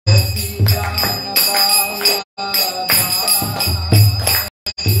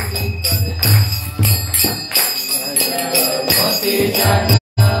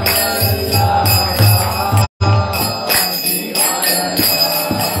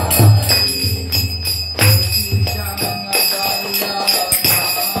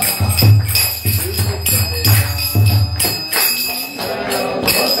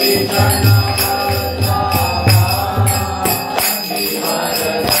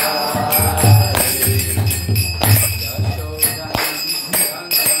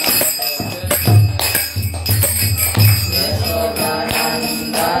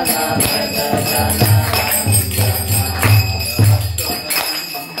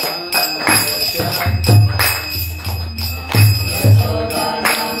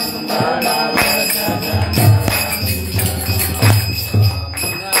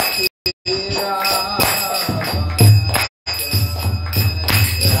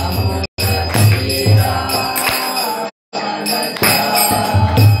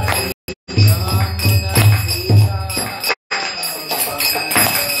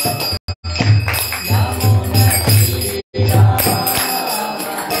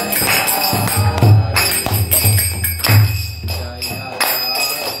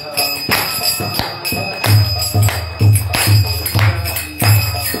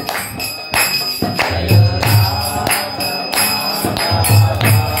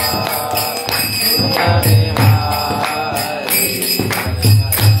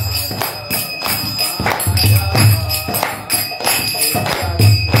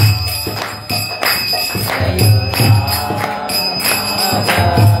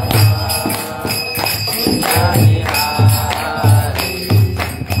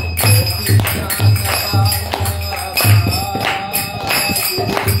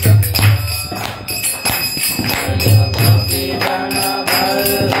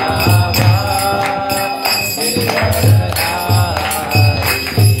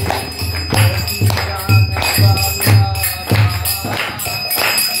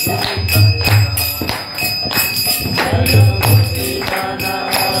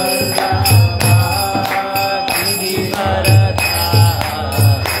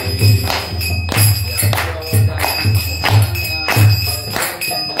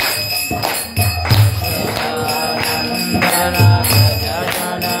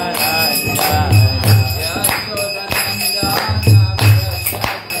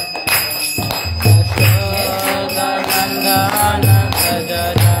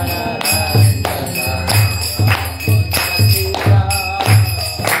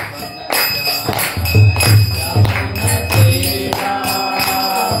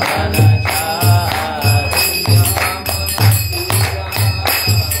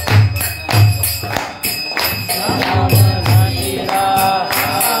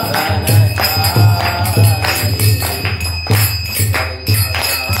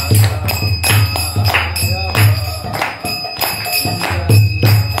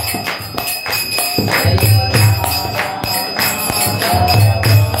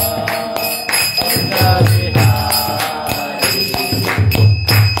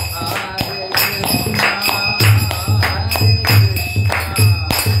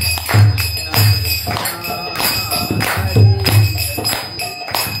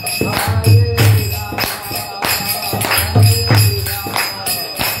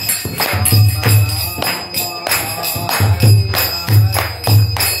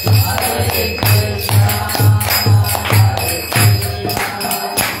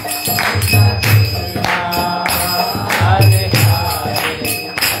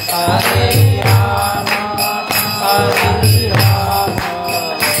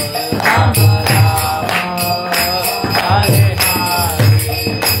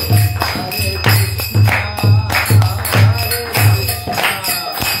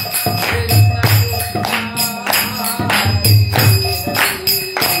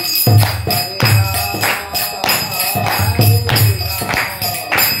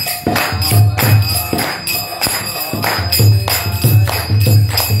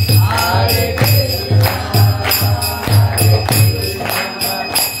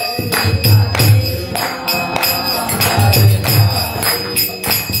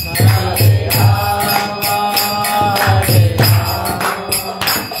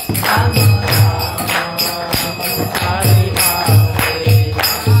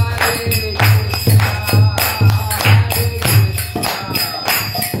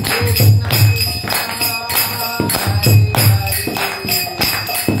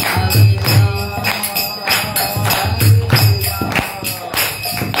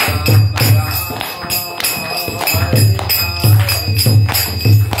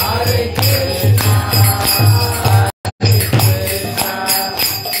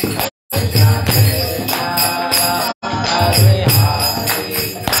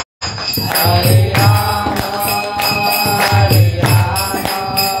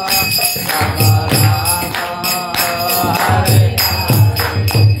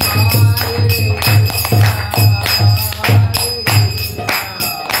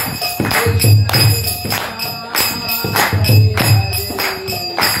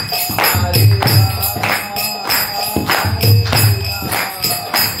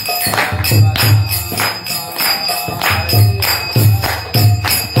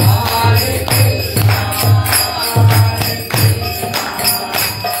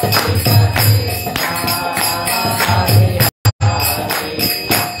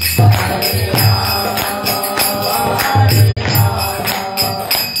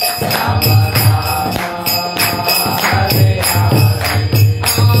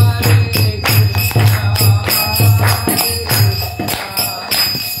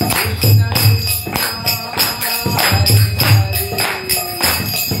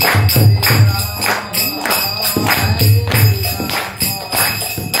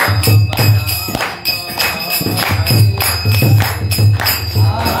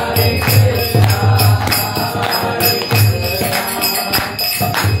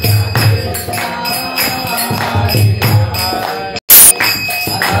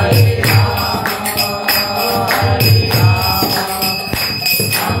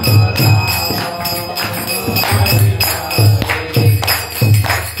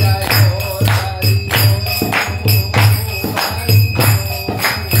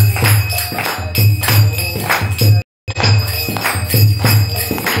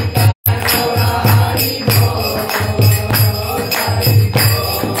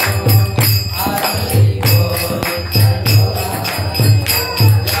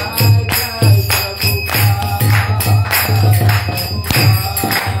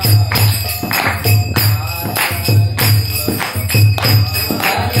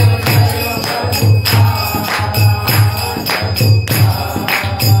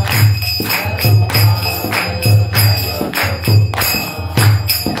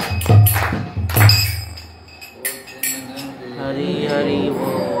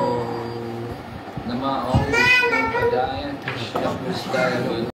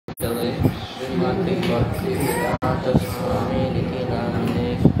Srimati Bhakti Swami Niti Namne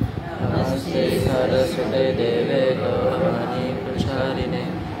Namaste Saraswate Deve Gaurani Pracharine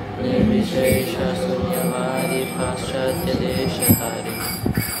Nirvishesha Sunyavadi Paschatya Deshatari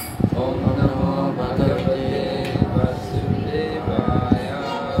Om Namo Bhagavate Vasudevaya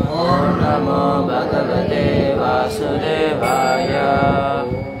Om Namo Bhagavate Vasudevaya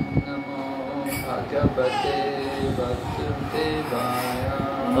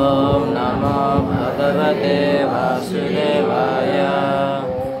Om Namo Bhagavate Vasudevaya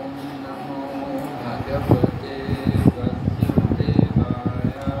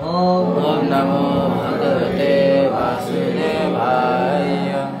Om Namo Bhagavate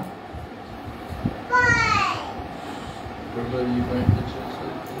Vasudevaya.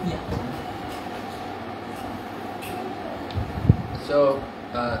 Yeah. So,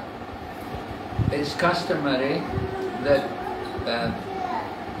 it's customary that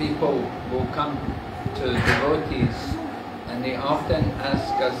people will come to devotees and they often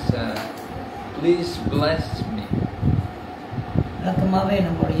ask us, please bless me. வழக்கமாகவே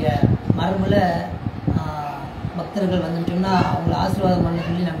நம்மளுடைய மரபுல பக்தர்கள் வந்துட்டோம்னா அவங்களை ஆசீர்வாதம் பண்ண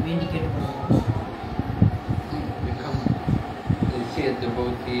சொல்லி நம்ம வேண்டி கேட்டுக்கொள்வோம். They see a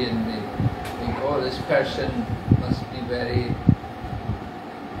devotee and they think, oh, this person must be very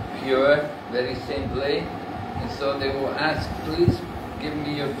pure, very saintly, and so they will ask, please give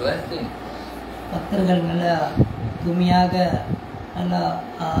me your blessing. பக்தர்கள் நல்லா தூய்மையாக நல்லா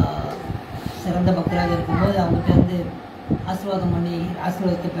சிறந்த பக்தராக இருக்கும்போது அவங்ககிட்ட வந்து ஆசீர்வாதம் பண்ணி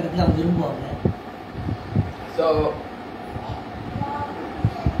ஆசீர்வாதத்தை பிறகு அவங்க விரும்புவாங்க. So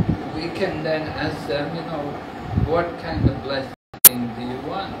we can then ask them, what kind of blessing do you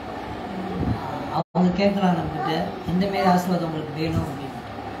want? அவங்க கேட்கலாம் நம்மகிட்ட எந்த மாதிரி ஆசீர்வாதம் உங்களுக்கு வேணும் அப்படின்னு.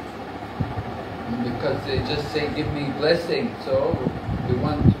 Because they just say, give me blessing, so we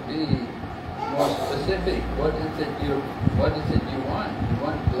want to be more specific. What is it you want? You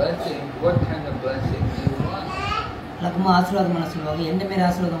want blessing? What kind of blessing do you want? வழக்கமாக ஆசீர்வாதம் பண்ண சொல்லுவாங்க. எந்த மாதிரி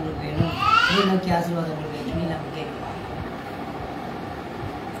ஆசீர்வாதம் உங்களுக்கு வேணும், எதை நோக்கி ஆசீர்வாதம் உங்களுக்கு வேணும்னு நம்ம கேட்கலாம்.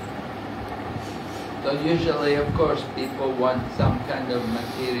 So usually, of course, people want some kind of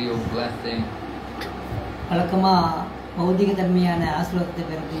material blessing. வழக்கமாக பௌதிக தன்மையான ஆசீர்வாதத்தை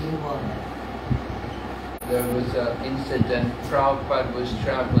பிறகு விரும்புவாங்க. There was an incident. Prabhupada was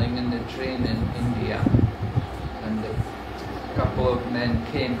traveling in the train in India, and a couple of men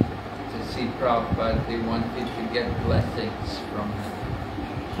came to see Prabhupada. They wanted to get blessings from him.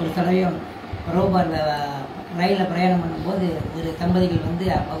 ஒரு தடவையும் பிரபுபாத ரயிலில் பிரயாணம் பண்ணும்போது ஒரு தம்பதிகள் வந்து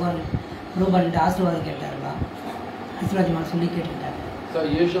பகவான் பிரபுபாட்ட ஆசீர்வாதம் கேட்டார்களாம். ஆசீர்வாதம் சொல்லி கேட்டுக்கிட்டாங்க. So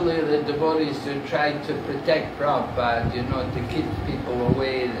usually the devotees who tried to protect Prabhupada, to keep people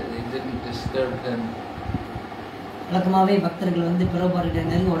away, that they didn't disturb them. வழக்கமாகவே பக்தர்கள் வந்து பிரபுபாட்ட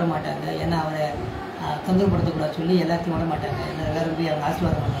நெருங்க விட மாட்டாங்க. ஏன்னா அவரை தொந்தரப்படுத்தக்கூடாது சொல்லி எல்லாத்தையும் விட மாட்டாங்க. ஏன்னா எல்லாரும் போய் அவங்க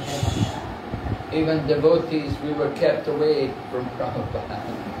ஆசீர்வாதம் பண்ண மாட்டாங்க. Even devotees, we were kept away from Prabhupada.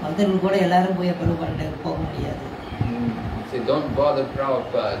 பக்தர்கள் கூட எல்லாரும் போய் பிரபுபாட்ட போக முடியாது. Say, don't bother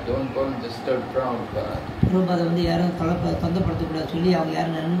Prabhupada, don't go and disturb Prabhupada. Prabhupada வந்து யாரும் தொந்தரப்படுத்தக்கூடாது சொல்லி அவங்க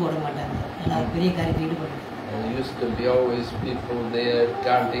யாரும் நெருங்க விட மாட்டாங்க. ஏன்னா பெரிய காரியத்தை ஈடுபட்டு. There used to be always people there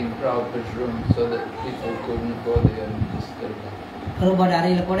guarding Prabhupada's room so that people couldn't go there and disturb them. பிரபுபாட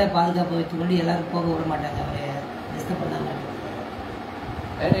அறையில் கூட பாதுகாப்பு வச்சுக்கொண்டு எல்லாரும் போக விட மாட்டாங்க. அவரை டிஸ்டர்ப் பண்ணாங்க.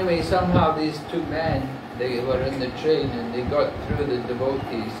 Anyway, somehow these two men, they were in the train and they got through the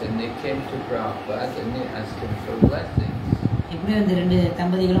devotees and they came to Prabhupada and they asked him for blessings. எப்படியும் இந்த ரெண்டு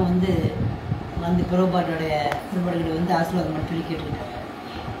தம்பதிகளும் வந்து பிரபுபாட்டோடைய பிரபுபாட்ட வந்து ஆசீர்வாதம் பண்ணி சொல்லி கேட்டுக்கிட்டாங்க.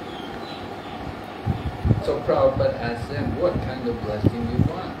 So Prabhupada asked them, what kind of blessing you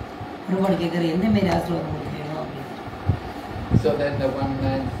want? பிரபுபாட்ட கேட்குற எந்த மாதிரி ஆசீர்வாதம் உங்களுக்கு வேணும் அப்படின்னு. So then the one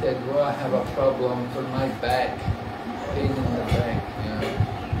man said, well, I have a problem for my back, pain in the back.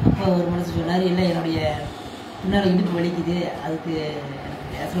 அப்போ ஒரு மனுஷன் சொன்னார், இல்லை என்னுடைய முன்னால் இடுப்பு வலிக்குது, அதுக்கு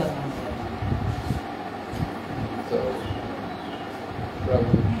ஆசீர்வாதம் பண்ணுறாங்க. So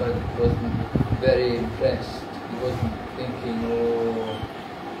Prabhupada wasn't very impressed. He wasn't thinking, oh,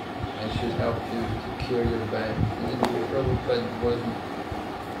 I should help you to cure your back. Prabhupada wasn't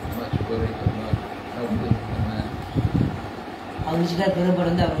much worried about helping the man. அவர் வச்சுக்கார்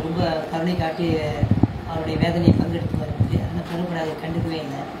பிரபுபாட் வந்து அவர் ரொம்ப கருணை காட்டி அவருடைய வேதனையை பங்கெடுத்து வருது. அந்த பிரபுபாட் அதை கண்டுக்கவே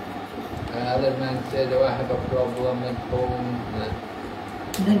இல்லை. Another man said, oh, I have a problem at home.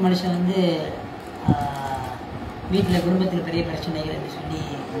 இன்னொரு மனுஷன் வந்து வீட்டில் குடும்பத்தில் பெரிய பிரச்சனைகள் என்று சொல்லி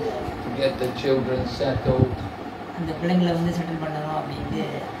To get the children settled. அந்த பிள்ளைங்களை வந்து செட்டில் பண்ணணும் அப்படின்ட்டு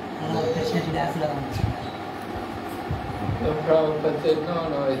அதெல்லாம் ஒரு பிரச்சனை சொல்லி ஆசீர்வாதம் பண்ணிச்சுருக்காங்க. The Prabhupada said, no,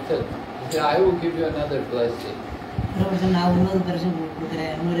 he said, I will give you another blessing. நான் இன்னொரு பெருசும்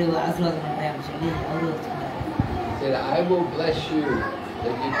கொடுக்குறேன், இன்னொரு ஆசீர்வாதம் பண்ணுறேன் அப்படின்னு சொல்லி அவரு சொன்னார். Said, I will bless you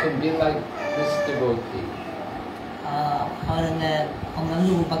that you can be like this devotee. அவர் அவங்க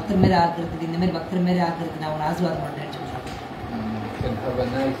வந்து பக்தர் மாரி ஆக்குறதுக்கு, இந்த மாதிரி பக்தர் மாரி ஆக்குறதுக்கு நான் அவனை ஆசீர்வாதம் பண்ணுறேன்னு சொல்கிறாங்க. You can have a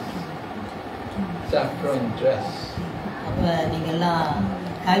nice saffron dress. அப்போ நீங்கள் எல்லாம்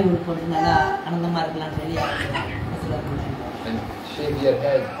காய் உட்பட்டு நல்லா ஆனந்தமாக இருக்கலாம்னு சொல்லி ஆசீர்வாதம் பண்ணுறாங்க. And shave your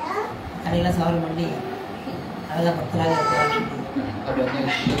head. தலையெல்லாம் சவரம் பண்ணி அழகாக பக்தராக இருக்கலாம்னு சொல்லி Have a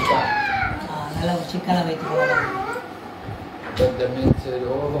nice shika. நல்லா ஒரு சிக்கனை வைத்து போகலாம். But the men said,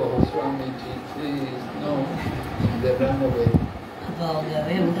 oh, Swamiji, please, no. And they ran away. அப்போ அவங்க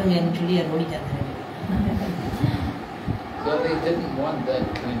விட்டுருங்கன்னு சொல்லி அதை ஓடிட்டாங்க. So they didn't want that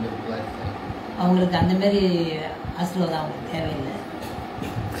kind of blessing. அவங்களுக்கு அந்த மாதிரி ஆசீர்வாதம் அவங்களுக்கு தேவையில்லை.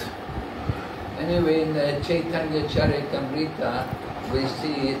 Anyway, in the Chaitanya Charitamrita, we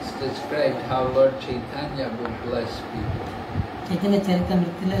see it's described how Lord Chaitanya would bless people. Chaitanya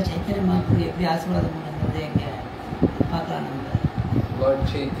சரித்திரத்தில் சைத்தன்ய மகாபிரபு எப்படி ஆசீர்வாதம் பண்ணுறது இங்கே பார்க்கலாம் நம்ம. Lord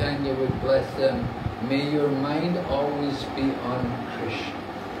Chaitanya would bless them. May your mind always be on Krishna.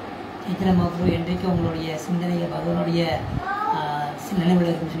 Chaitanya Mahaprabhu என்றைக்கு உங்களுடைய சிந்தனையை பகவானுடைய நினைவில்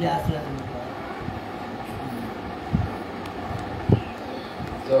இருக்குன்னு சொல்லி ஆசீர்வாதம் பண்ணுவார்.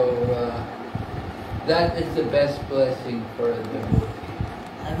 So that is the best blessing for a devotee.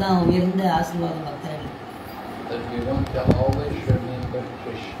 அதுதான் உயர்ந்த ஆசீர்வாதம் பக்தர்கள். That we want to always remember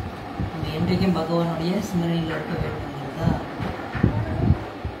Krishna. நம்ம என்றைக்கும் பகவானுடைய சிந்தனையில் இருக்க வேண்டும் தான்.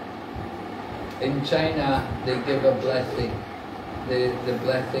 In China, they give a blessing. The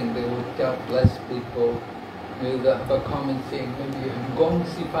blessing, they would bless people. They have a common saying, maybe Gong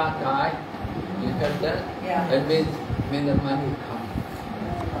Si Pa Tai. You heard that? Yeah. It means may the money come.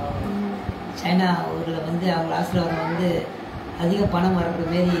 China ஊரில் வந்து அவங்க ஆசீர்வாதம் வந்து அதிக பணம் வர்ற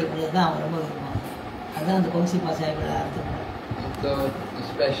மாரி தான் அவங்க ரொம்ப விரும்புவாங்க. அதுதான் அந்த கொங்சி பாசாயோட அர்த்தம். So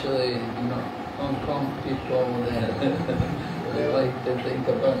especially, Hong Kong people, they like to think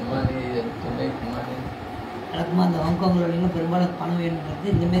about money and to make money. வழக்கமாக அந்த ஹாங்காங்கில் பெரும்பாலும் பணம் வேணுங்கிறது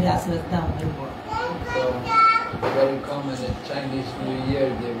இந்த மாரி ஆசீர்வாதத்தை அவங்க விரும்புவாங்க. So very common in Chinese New Year,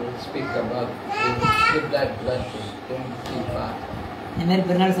 they will speak about, they will give that blessing, Gong Si Pa. இந்த மாதிரி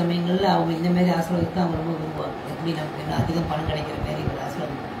பெருநாள் சமயங்களில் அவங்க இந்த மாதிரி ஆசீர்வாதத்தை அவங்க ரொம்ப விரும்புவாங்க. எப்படி நமக்கு இன்னும் அதிகம் பணம் கிடைக்கிற மாரி ஒரு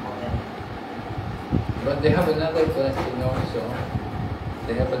ஆசீர்வாதம் பண்ணுவாங்க. But they have another blessing also.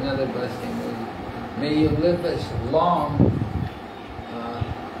 They have another blessing. May you live as long,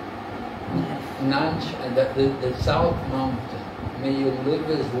 the South Mountain. May you live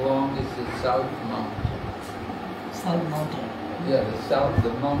as long as the South Mountain. South Mountain. Yeah,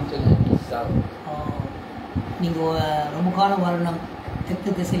 the mountain in the south. நீங்கள் ரொம்ப காலம் வரணும் தெற்கு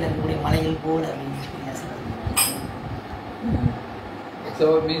திசையில் இருக்கக்கூடிய மலைகள் போல் அப்படின்னு சொல்லி ஆசீர்வாதம். So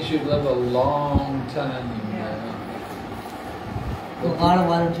it means you live a long time. ரொம்ப காலம்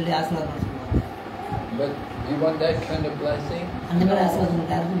வரணும்னு சொல்லி ஆசீர்வாதம் சொல்லுவாங்க. But you want that kind of blessing? அந்த மாதிரி ஆசீர்வாதம்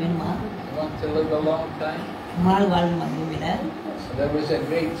உங்களுக்கு யாருக்கும் வேணுமா? You want to live a long time? ரொம்ப நாள் வாழணுமா பூமியில்? There was a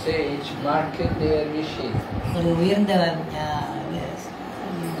great sage, Markandeya Rishi. ஒரு உயர்ந்த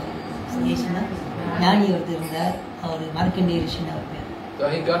ஞானி ஒருத்தர் இருந்தார். அவர் மார்க்கண்டேய ரிஷின்னு அவர் பேர். So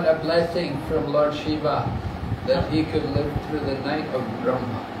he got a blessing from Lord Shiva that he could live through the night of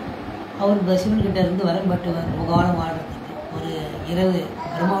Brahma. அவர் சிவன்கிட்ட இருந்து வரம்பட்டு ரொம்ப காலம் வாழ்றதுக்கு ஒரு இரவு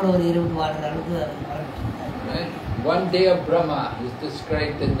பிரம்மாவோட ஒரு இரவு வாழ்ற அளவுக்கு அவர் வரம்பட்டு. One day of Brahma is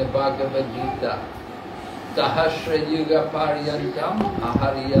described in the Bhagavad Gita. Sahasra Yuga Paryantam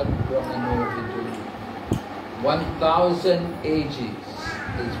Aharya Brahmano Vidu. 1000 ages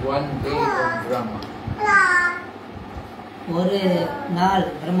is one day of Brahma. ஒரு நாள்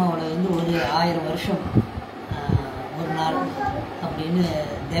பிரம்மாவோட வந்து ஒரு 1000 வருஷம் ஒரு நாள் அப்படின்னு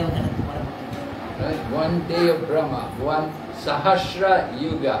தேவகணக்கு போடப்பட்டிருக்கு. One day of Brahma, one Sahasra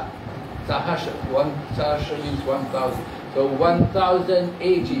Yuga. One Sahasra means 1000. So 1000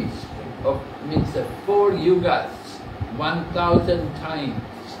 ages means 4 yugas, 1000 times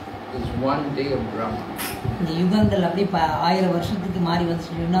is one day of Brahma. இந்த யுகங்கள் அப்படி 1000 வருஷத்துக்கு மாறி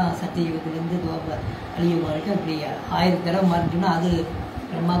வந்துச்சுன்னா சத்திய யுகத்திலிருந்து கலியுகம் வரைக்கும் அப்படி 1000 தடவை மாறிச்சுன்னா அது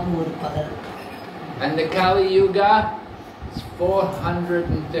பிரம்மாவுக்கு ஒரு பகல். And the Kali Yuga is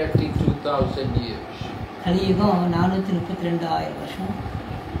 432,000 years. கலியுகம் 432,000 வருஷம்.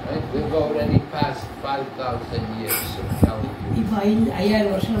 Right? We've already passed 5,000 years of Kali Yuga. இப்போ 5000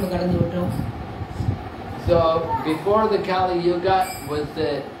 வருஷம் நம்ம கடந்து விட்டோம். So before the Kali Yuga was the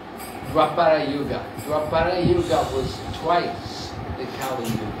Dwapara Yuga. Dwapara Yuga was twice the Kali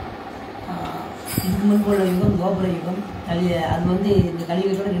Yuga. இதுக்கு முன்புள்ள யுகம் துவாபர யுகம் அது வந்து இந்த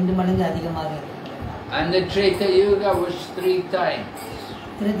கலியுகத்தோட 2 மடங்கு அதிகமாக இருக்கு. And the Treta Yuga was 3 times.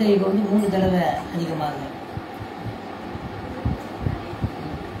 Treta யுகம் வந்து 3 தடவை அதிகமாக.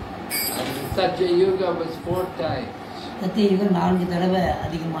 Satya Yuga was 4 times. சத்திய யுகம் 4 தடவை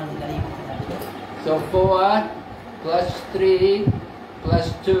அதிகமானது கலியுகத்தில். So 4 plus 3 plus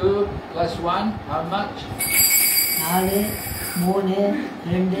 2 plus 1, how much? 4,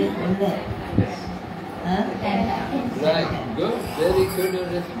 3, 2, 1. Right, good, very good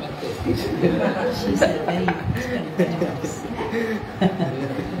arithmetic. She's a very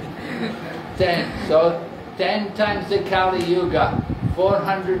 10, so 10 times the Kali Yuga,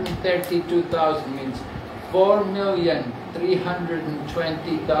 432,000 means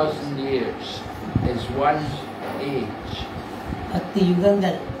 4,320,000 years is one age. 10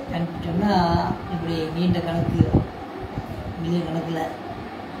 யுகங்கள் சொன்னால் இப்படி நீண்ட கணக்கு மில்லியன் கணக்கில்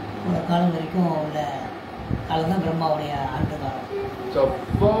உள்ள காலம் வரைக்கும் உள்ள காலம் தான் பிரம்மாவுடைய ஆண்டு காலம். So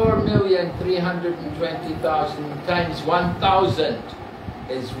 4,320,000 times 1,000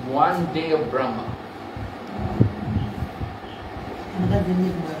 is one day of Brahma. அதுதான்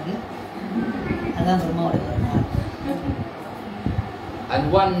தெரிஞ்சுக்கிறாங்க, அதுதான் பிரம்மாவுடைய ஒரு நாள். And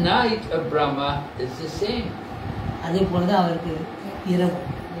one night of Brahma is the same. அதே போல தான் அவருக்கு இரவு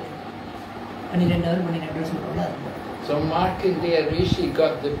 12 hours 12 சொல்கிறோம்ல அது. So Markandeya Rishi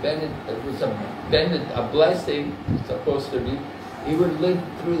got the benefit, it was a blessing, supposed to be, he would live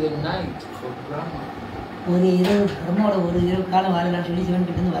through the night of Brahma. ஒரு இரவு பிரம்மாவோட ஒரு இரவு காலம் வாழலாம்னு சொல்லி சிவன்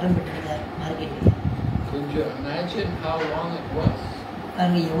கிட்ட இருந்து வரம் பெற்றிருந்தார் மார்க்கெட்டில். Could you imagine how long it was?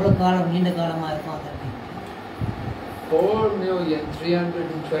 பாருங்க எவ்வளோ காலம் நீண்ட காலமாக இருக்கும் அது.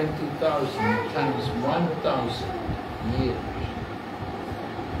 4,320,000 times 1,000 years.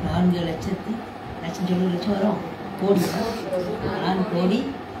 4 லட்சம் வரும் கோடி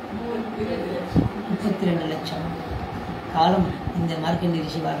 4,32,00,000 காலம் இந்த மார்க்கண்டேய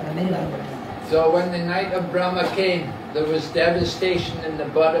ரிஷி வாழ்ற மாதிரி வரப்பட்டிருந்தார். So when the night of Brahma came, there was devastation in the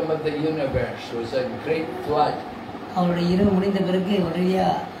bottom of the universe. It was a great flood. அவருடைய இரவு முடிந்த பிறகு உடனடியா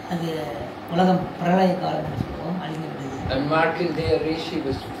அது உலகம் பிரளய காலம் சொல்லுவோம், அழிந்து விட்டது. And Markandeya Rishi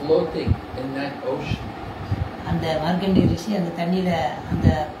was floating in that ocean. அந்த மார்க்கண்டேய ரிஷி அந்த தண்ணியில அந்த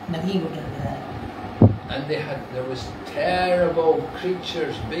நதியை கொண்டிருக்கிறார். And there was terrible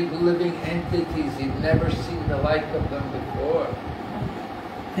creatures, big living entities. He'd never seen the like of them before.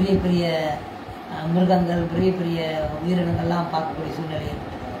 பெரிய பெரிய மிருகங்கள், பெரிய பெரிய உயிரினங்கள்லாம் பார்க்கக்கூடிய சூழ்நிலை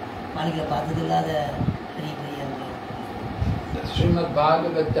ஏற்பட்டது. வாழ்க்கையில் பார்த்தது இல்லாத பெரிய பெரிய. The Srimad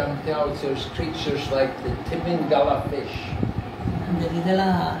Bhagavatam tells there's creatures like the Timingala fish. அந்த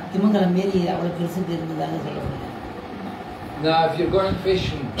இதெல்லாம் திமிங்கலம் மாரி அவ்வளோ பெருசுக்கு இருந்ததாக சொல்லப்படுது. Now, if you're going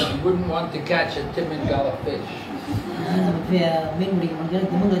fishing, you wouldn't want to catch a Timingala fish. நம்ம மீன் பிடிக்க முடியாது,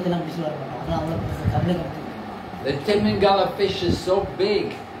 திமிங்கலத்தெல்லாம் பிடிச்சி வர மாட்டோம், அதெல்லாம் அவ்வளோ பெருசு தமிழக. The Timingala fish is so big,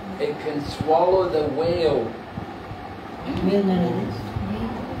 it can swallow the whale. Whale என்னது?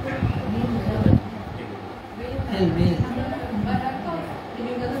 Whale.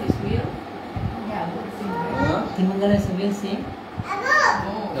 Timingala is a whale same?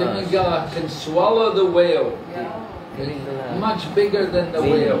 Timingala can swallow the whale. Much bigger than the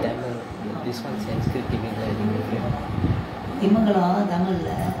whale. This one Sanskrit Timingala. திமிங்கலம் தமிழ்ல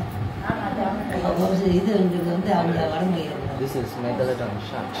இதுங்கிறது வந்து அவங்க வடமொழியில். This is Megalodon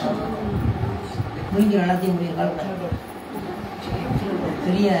shark. முடிஞ்ச எல்லாத்தையும் முடிய காலம்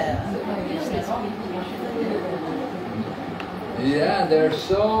பெரிய. Yeah, there are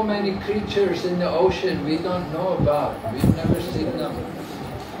so many creatures in the ocean we don't know about. We've never seen them.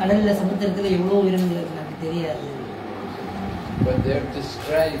 கடல்ல சமுத்திரத்தில் எவ்வளோ உயிரினங்கள் இருக்கு நமக்கு தெரியாது. But they're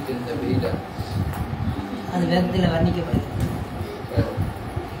described in the Vedas. அது வேதத்தில் வர்ணிக்கப்படுகிறது.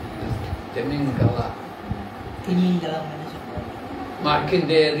 Timingala. திமிங்கலம் என்று சொல்றாங்க.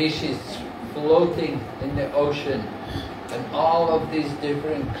 Markandeya Rishi is floating in the ocean, and all of these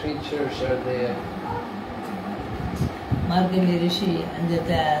different creatures are there. Markandeya ரிஷி அந்த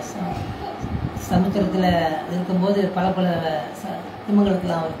சமுத்திரத்தில் இருக்கும்போது பல பல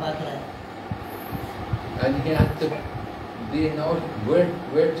திமிங்கலத்தெல்லாம் அவர் பார்க்குறாரு. And he had to know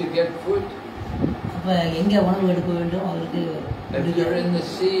where to get food. அப்போ எங்கே உணவு எடுக்க வேண்டும் அவருக்கு. If you're in the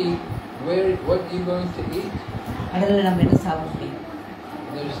sea, what are you going to eat? கடலில் நம்ம என்ன சாப்பிட முடியும்?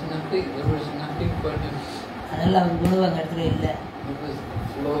 There was nothing for him. அதனால அவருக்கு உணவு அங்கே இடத்துல இல்லை. He was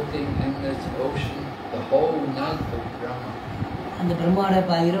floating in this ocean the whole night of Brahma. அந்த பிரம்மாவோட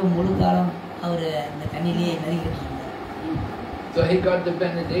இரவு முழு காலம் அவர் அந்த தண்ணியிலேயே நெருங்கிட்டு இருந்தார். So he got the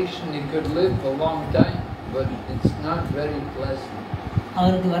benediction. He could live a long time, but it's not very pleasant.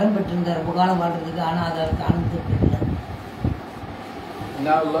 அவருக்கு வரம் பெற்றிருந்தார் ரொம்ப காலம் வாழ்றதுக்கு, ஆனால் அது அவருக்கு ஆனந்தம் இல்லை.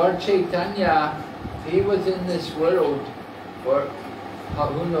 Now Lord Chaitanya, he was in this world for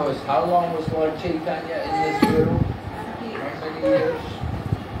who knows how long was Lord Chaitanya in this world? How many years?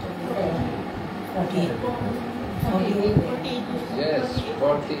 48. Yes,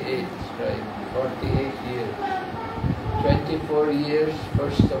 48, right. 48 years. 24 years,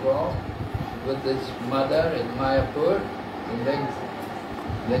 first of all, with his mother in Mayapur, and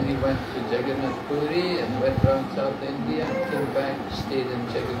then he went to Jagannath Puri and went around South India and came back, stayed in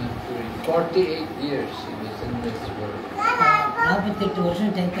Jagannath Puri. 48 years he was in this world. 48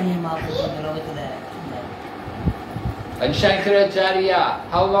 வருஷம் சைத்தன்ய மகாபிரபு இந்த லோகத்துல இருந்தார். And Shankaracharya,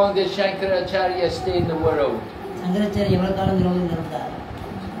 how long did Shankaracharya stay in the world? Shankaracharya எவ்வளவு காலம் இந்த லோகத்துல இருந்தார்?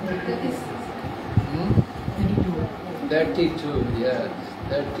 32, yes,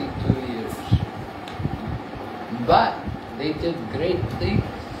 32 years. But they did great things.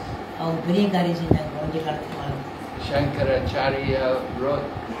 அவங்க பெரிய காரியம் செஞ்சாங்க கொஞ்ச காலத்துக்கு மேல. Shankaracharya wrote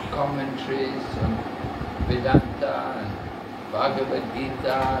commentaries on Vedanta and Bhagavad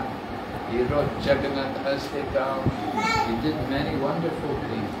Gita. He wrote Jagannath Astikam. He did many wonderful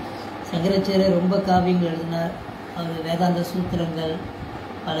things. சங்கராச்சாரியர் ரொம்ப காவியங்கள் எழுதினார். அவர் வேதாந்த சூத்திரங்கள்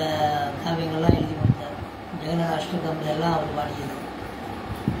பல காவியங்கள்லாம் எழுதி கொடுத்தார். ஜெகநாத அஷ்டகம் எல்லாம் அவர் பாடியது.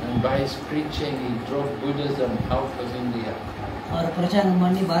 And by his preaching he drove Buddhism out of India. அவர் பிரச்சாரம்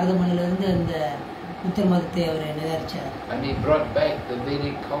பண்ணி பாரத மண்ணிலிருந்து அந்த புத்த மதத்தை அவர் நிராகரிச்சார். And he brought back the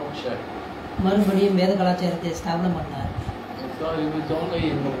Vedic culture. மறுபடியும் வேத கலாச்சாரத்தை ஸ்தாபனம் பண்ணார். So he was only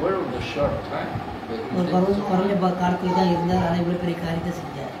in the world a short time. ஒரு பரவ காலத்தில் தான் இருந்தார். ஆனால் இவ்வளவு பெரிய காரியத்தை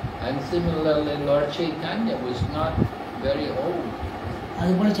செஞ்சார். And similarly, Lord Chaitanya was not very old.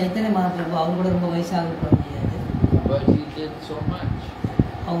 அதுபோல சைத்தன்ய மகாபிரபு அவங்க கூட ரொம்ப வயசாக முடியாது. But he did so much.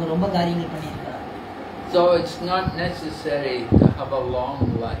 அவங்க ரொம்ப காரியங்கள் பண்ணியிருக்காங்க. So it's not necessary to have a long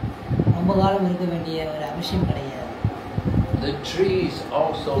life. ரொம்ப காலம் இருக்க வேண்டிய ஒரு அவசியம் கிடையாது. The trees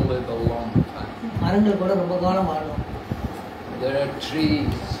also live a long time. மரங்கள் கூட ரொம்ப காலம் வாழும். There are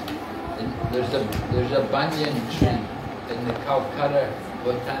trees. There's a banyan tree in the Calcutta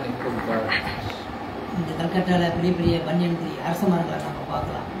Botanical Gardens. இந்த கல்கட்டால பெரிய பெரிய banyan tree அரச மரங்களை நம்ம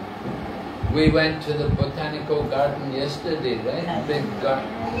பார்க்கலாம். We went to the botanical garden yesterday, right? Big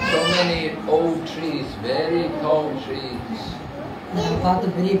garden. So many old trees, very tall trees. நம்ம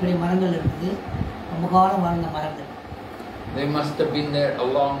பார்த்த பெரிய பெரிய மரங்கள் இருக்குது. ரொம்ப காலம் வாழ்ந்த மரங்கள். They must have been there a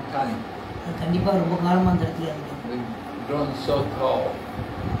long time. கண்டிப்பா ரொம்ப காலமா அந்த இடத்துல இருக்கு. They've grown so tall.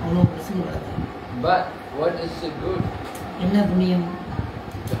 அவ்வளவு பெருசுங்க வளர்ந்து. But what is the good? என்ன புண்ணியம்?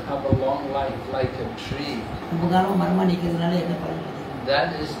 To have a long life like a tree. ரொம்ப காலம் மரமா நிக்கிறதுனால என்ன பலன்? That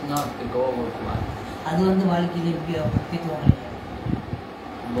is not the goal of life. அது வந்து வாழ்க்கையில முக்கியத்துவம் இல்லை.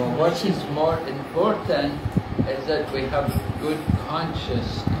 But what is more important is that we have good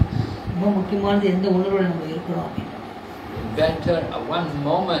consciousness. ரொம்ப முக்கியமானது எந்த உணர்வுல நம்ம இருக்கிறோம் அப்படின்னு. Better one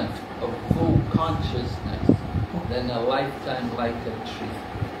moment of full consciousness than a lifetime like a tree.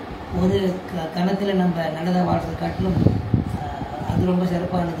 ஒரு கணத்துல நம்ம நல்லதா வாழ்றது காட்டிலும் அது ரொம்ப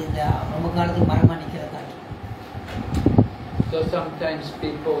சிறப்பானது இந்த ரொம்ப காலத்துக்கு மரமா நிக்கிற காட்டு. So sometimes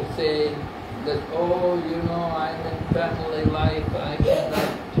people say that, oh, you know, I'm in family life, I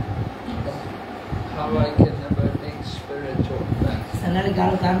cannot, how I can never make spiritual friends. சில நாளைக்கு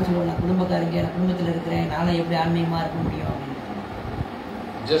காரணம் சொல்லுவாங்க, குடும்பக்காரங்க நான் குடும்பத்தில் இருக்கிறேன், நாளை எப்படி ஆன்மீகமா இருக்க முடியும் அப்படின்னு.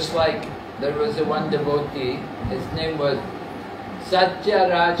 Just like there was a one devotee, his name was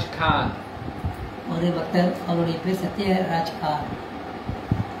Satyaraj Khan. ஒரு பக்தர், அவருடைய பேர் Sathyaraj Khan.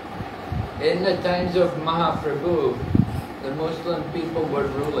 In the times of Mahaprabhu, the Muslim people were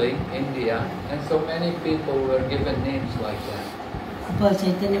ruling India, and so many people were given names like that. அப்போ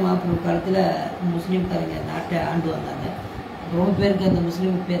சைத்தன்ய மகாபிரபு காலத்தில் முஸ்லீம்காரங்க நாட்டை ஆண்டு வந்தாங்க. ரொம்ப பேருக்கு அந்த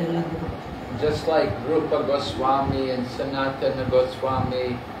முஸ்லீம் பேர்கள்லாம் கொடுக்கப்பட்டது. Just like Rupa Goswami and Sanatana Goswami,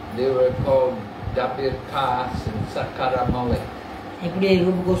 they were called Dabir Kas and Sakara Malik. எப்படி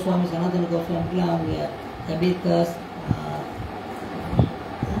ரூப கோஸ்வாமி சனாதன கோஸ்வாமிக்குலாம் அவங்க தபீர் காஸ்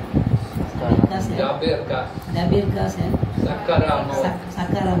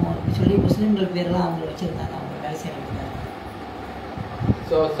சக்கராமோல் சொல்லி முஸ்லீம்கள் பேரெல்லாம் அவங்க வச்சிருந்தாங்க, அவங்க வேலை செய்யறாங்க.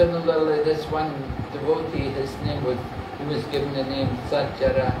 So similarly, this one devotee, his name was, he was given the name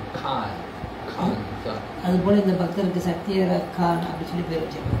Satyara Khan. அது போல இந்த பக்தருக்கு சத்யரா கான் அப்படி சொல்லி பேர்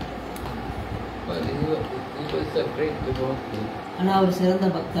வச்சிருக்காங்க. But he was a great devotee. ஆனா அவர் சிறந்த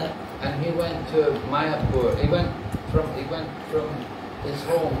பக்தர். And he went to Mayapur. He went from his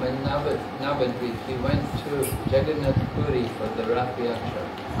home in Navadvip. He went to Jagannath Puri for the Rath Yatra.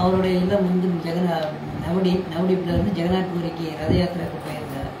 அவருடைய இல்லம் வந்து நவடீப்ல இருந்து ஜெகநாத் பூரிக்கு ரத யாத்திரைக்கு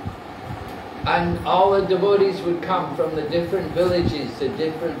போயிருந்தார். And all the devotees would come from the different villages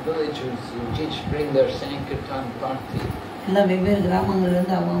would each bring their Sankirtan party. எல்லாம் வெவ்வேறு கிராமங்கள்ல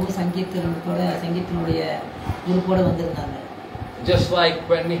இருந்து அவங்க சங்கீதத்தினுடைய குரூப்போட வந்திருந்தாங்க. Just like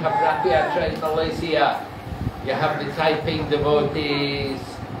when we have Rath Yatra in Malaysia, you have the Taiping devotees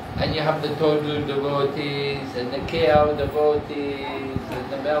And you have the Todu devotees, and the Keroh devotees, and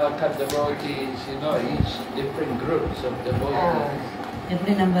the Melaka devotees, you know, each different groups of devotees.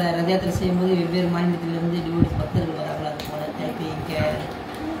 எப்படி நம்ம ரதயாத்திரை செய்யும்போது வெவ்வேறு மாநிலத்திலிருந்து devotees பக்தர்கள் வராங்களா, அது போல திருப்பி இங்கே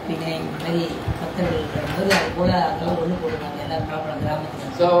பின்ன இந்த மாதிரி பக்தர்கள் வரும்போது அது போல அதெல்லாம் ஒன்று போடுறாங்க எல்லா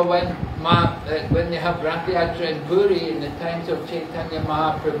கிராமத்தில். So when you have Rathayatra in Puri in the times of Chaitanya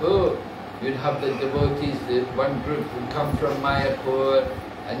Mahaprabhu, you'd have the devotees, one group would come from Mayapur,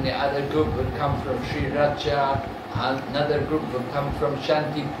 and the other group would come from Sri Racha, another group would come from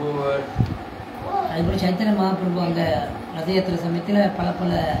Shantipur. அதுபோல் சைத்தன்ய மகாபிரபு அங்கே ரதயாத்திரை சமயத்தில் பல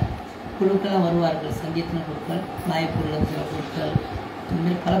பல குழுக்கள்லாம் வருவார்கள், சங்கீதன குழுக்கள், மாயப்பூரில் சில குழுக்கள், இந்த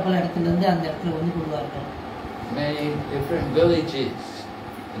மாதிரி பல இடத்துலேருந்து அந்த இடத்துல வந்து கூடுவார்கள். Many different villages,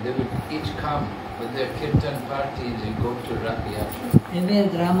 and they would each come with their kirtan party, they go to Rathayatra. வெவ்வேறு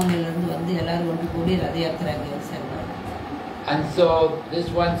கிராமங்களிலிருந்து வந்து எல்லாரும் ஒன்று கூடி ரதயாத்திரை அங்கே வந்து சேர்வார்கள். And so this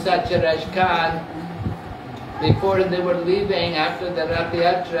one Satyaraj Khan, before they were leaving, after the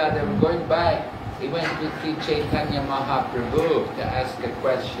Rathayatra, they were going back, he went to see Chaitanya Mahaprabhu to ask a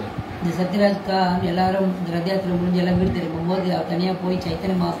question. இந்த சத்யராஜ் கான் எல்லாரும் இந்த ரதயாத்திரை முடிஞ்சு எல்லாம் வீடு திரும்பும்போது அவர் தனியாக போய்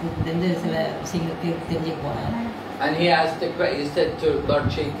சைத்தன்ய மகாபிரபுலேருந்து சில விஷயங்கள் தெரிஞ்சுக்க போனார். And he asked he said to Lord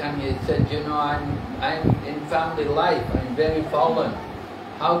Chaitanya, he said, you know, I'm in family life, I'm very fallen.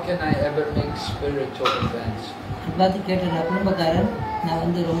 How can I ever make spiritual advance? பார்த்து கேட்டார், குடும்பக்காரன், நான்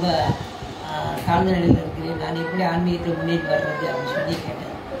வந்து ரொம்ப தாழ்ந்த நிலையில் இருக்கிறேன், நான் எப்படி ஆன்மீகத்தில் முன்னேறி வர்றது அப்படின்னு சொல்லி கேட்டேன்.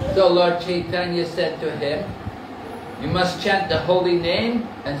 So Lord Chaitanya said to him, you must chant the holy name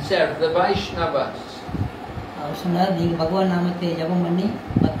and serve the Vaishnavas. அவர் சொன்னார், நீங்கள் பகவான் நாமத்தை ஜபம் பண்ணி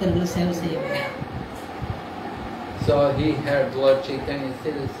பக்தர்கள் சேவை செய்ய வேண்டும். So he heard Lord Chaitanya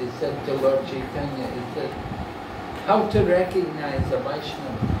say this. He said to Lord Chaitanya, he said, how to recognize a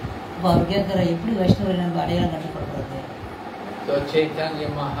Vaishnava? அப்போ அவர் கேட்குற, எப்படி வைஷ்ணவரை நம்ம அடையாளம் கண்டுபிடிக்கிறது? So Chaitanya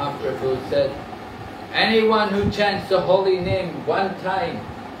Mahaprabhu said, anyone who chants the holy name one time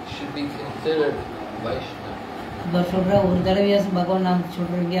should be considered Vaishnava. இப்போ சொல்கிற ஒரு தடவையாச்சும் பகவான் நாம்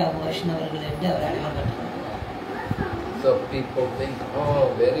சொல்கிறீங்க அவங்க வைஷ்ணவர்கள் என்று அவர் அடையாளம் கண்டுபிடிக்கிறார். So people think, oh,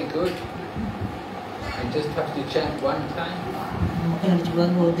 very good. I just have to chant one time. மக்கள்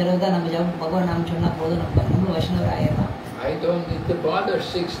நினச்சிக்குவாங்க, ஒரு தடவை தான் நம்ம பகவான் நாம் சொன்னால் போதும், நம்ம வைஷ்ணவர் ஆயிடலாம். I don't need to bother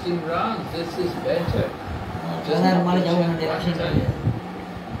 16 rounds. This is better. Just சாதாரணமான ஜபம் chant வேண்டிய one விஷயம் time. கிடையாது.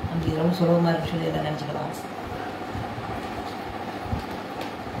 நமக்கு ரொம்ப சுலபமாக இருக்கு சொல்லி எல்லாம் நினச்சிக்கலாம்.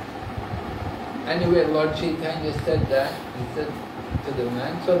 Anyway, Lord Chaitanya said that. He said to the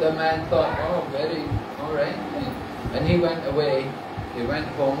man. So the man thought, oh, all right. And he went away. He went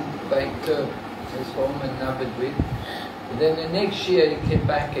home, back to his home in Navadvip. And then the next year he came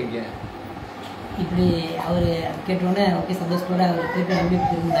back again. இப்படி அவர் கேட்டோன்னே okay சந்தோஷத்தோடு அவர் திருப்பி நம்பி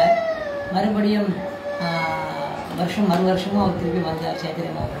திரும்பினார். மறுபடியும் மறு வருஷமும் அவர் திருப்பி வந்தார்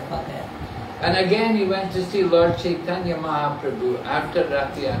சைத்தன்ய மகாபிரபு பார்க்க. And again he went to see Lord Chaitanya Mahaprabhu. After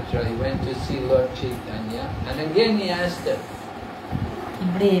Rathayatra he went to see Lord Chaitanya. And again he asked him.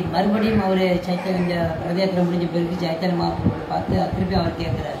 இப்படி மறுபடியும் அவர் சைத்தன்ய ரதயாத்திரை முடிஞ்ச பிறகு சைத்தன்ய மகாபிரபு பார்த்து திருப்பி அவர்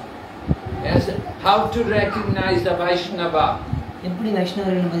கேட்குறார். Yes, how to recognize a Vaishnava? எப்படி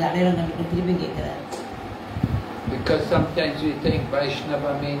வைஷ்ணவர்கள் நம்ம அடையாளம் கண்டுபிடிக்க திருப்பி கேட்குறார். Because sometimes we think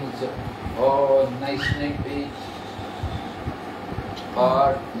Vaishnava means, oh, nice neck beads, or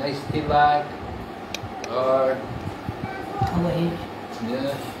nice tilak, or our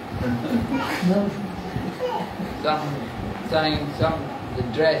yeah, the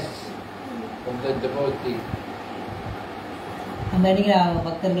dress of the devotee. நம்ம அடிக்கிற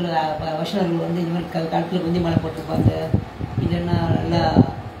பக்தர்கள் வைஷ்ணவர்கள் வந்து இந்த மாதிரி கழுத்தில் குந்தி மலை போட்டிருப்பாங்க, இல்லைன்னா நல்லா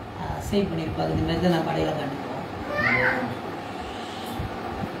சேவ் பண்ணியிருப்பாங்க, இந்த மாதிரி தான் நம்ம அடையாளம் கண்டுப்போம்.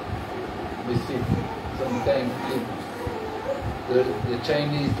 We see sometimes the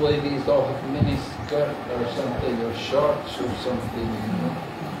Chinese ladies all have mini skirt or something, or shorts or something, you know.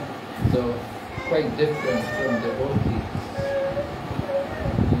 So quite different from devotees.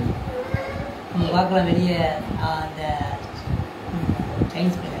 நம்ம பார்க்கலாம் வெளியே அந்த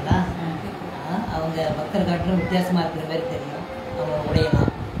சைனீஸ் பிள்ளைங்களா அவங்க பக்தர் காட்டிலும் வித்தியாசமாக இருக்கிற மாதிரி தெரியும் அவங்க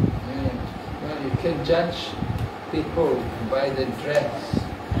உடையலாம். You can judge people by the dress.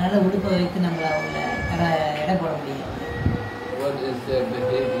 அதனால் உடுப்பை வைத்து நம்மளை அவங்கள எடை போட முடியும். What is their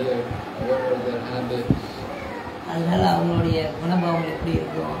behavior? What are their habits? அதனால அவங்களுடைய குணபாவங்கள் எப்படி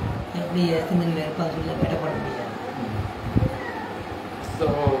இருக்கும், எப்படி சிந்தனையில் இருப்பாங்க சொல்லி எடை போட முடியாது. So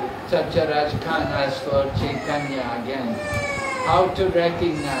Satyaraj Khan asked Lord Chaitanya again, how to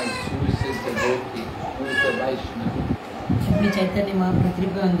recognize who is a devotee, who is a Vaishnava? எப்படி சைத்தன்ய மகாபிரபு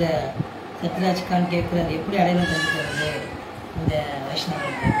திருப்பி அந்த சத்யராஜ் கான் கேட்குறாரு, எப்படி அடையாளம் கண்டுக்கிறது இந்த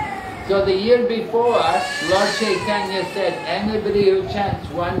வைஷ்ணவர்கள்? So So the year before, Lord Chaitanya said, anybody who chants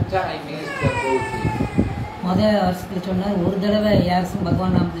one time is devotee. முதல் வருஷத்துல சொன்னார் ஒரு தடவை யாரும்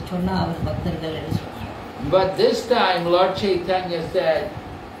பகவான் நாமத்தை சொன்னா அவர் பக்தர்கள் என்று சொன்னார். But this time Lord Chaitanya said,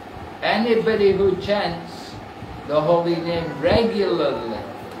 anybody who chants the holy name regularly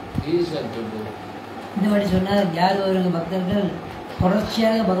is a devotee. இந்த வாட்டி சொன்னார் யார் ஒரு பக்தர்கள்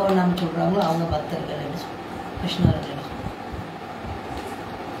தொடர்ச்சியாக பகவான் நாமம் சொல்றாங்களோ அவங்க பக்தர்கள் என்று சொன்னார். கிருஷ்ணர் என்று சொன்னார்.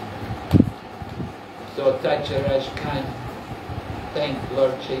 So Tacharaj Khan thanked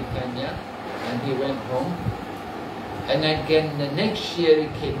Lord Chaitanya and he went home. And again the next year he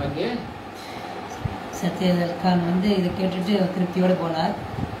came again. Sathyaraj Khan வந்து இதை கேட்டுட்டு திருப்தியோடு போனார்.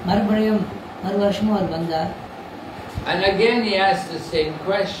 மறுபடியும் மறு வருஷமும் அவர் வந்தார். And again he asked the same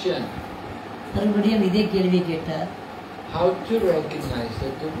question. மறுபடியும் இதே கேள்வியை கேட்டார். How to recognize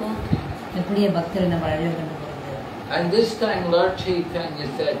the devotee? எப்படி பக்தரை நம்ம அடையாளம் கண்டுபிடிக்கிறது? And this time Lord Chaitanya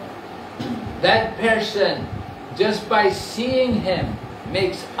said, that person, just by seeing him,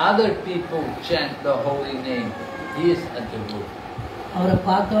 makes other people chant the holy name. He is a devotee. அவரை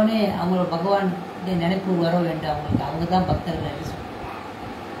பார்த்தோன்னே அவங்களோட பகவான் நினைப்பு வர வேண்டாம் அவங்களுக்கு, அவங்க தான் பக்தர்கள்.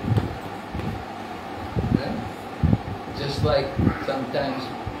 Just like sometimes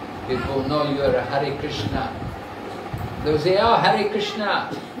people know you are a Hare Krishna. They will say, oh, Hare Krishna.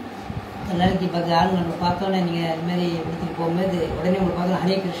 எல்லாருக்கும் இப்போ ஆளுங்க பார்த்தோன்னே நீங்கள் இது மாதிரி எடுத்துகிட்டு போகும்போது உடனே உங்களுக்கு பார்க்கலாம்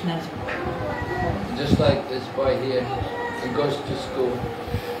ஹரே கிருஷ்ணான்னு சொல்லுவாங்க. Just like this boy here, he goes to school.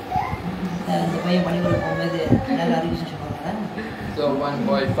 இந்த பையன் பள்ளிக்கூடம் போகும்போது எல்லாரும் ஹரே கிருஷ்ணா சொல்லுவாங்க. So one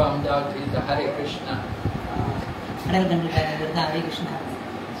boy found out he's a Hare Krishna. அடையாளம் கண்டுட்டாங்க இவர் தான் Hare Krishna.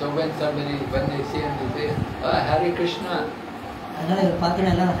 So when they see him, they say, oh, Hare Krishna. அதனால இவர்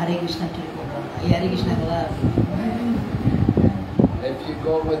பார்த்தோன்னா எல்லாரும் ஹரே கிருஷ்ணா சொல்லி போடுறாங்க. Hare கிருஷ்ணாங்களா? If you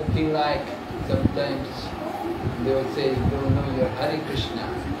go with Tilak, sometimes they will say, you don't know you're Hare Krishna.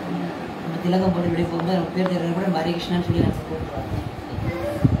 திலகம் போட்டு இப்படி போகும்போது நம்ம பேர் தெரியாது கூட ஹரே கிருஷ்ணான்னு சொல்லி நம்ம போட்டுருவாங்க.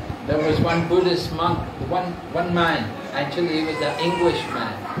 There was one Buddhist monk, one man, actually he was an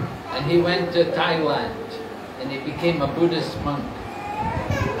Englishman, and he went to Thailand and he became a Buddhist monk.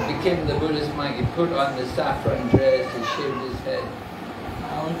 He became the Buddhist monk, he put on the saffron dress, he shaved his head.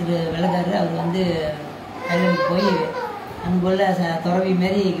 ஒருத்தர் வெள்ளக்காரர் அவர் வந்து தைலாந்து போய் அங்குள்ள துறவி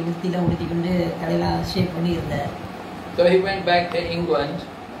மாரி உடுத்திலாம் உடுத்திக்கொண்டு தலையெல்லாம் shape பண்ணி இருந்தார். So he went back to England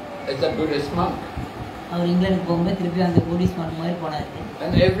as a Buddhist monk. அவர் இங்கிலாந்துக்கு போகும்போது திருப்பி அந்த புத்திஸ்ட் மன்க் மாதிரி போனார்.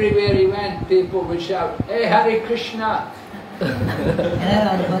 And everywhere he went, people would shout, "Hey, Hare Krishna!" எல்லாரும்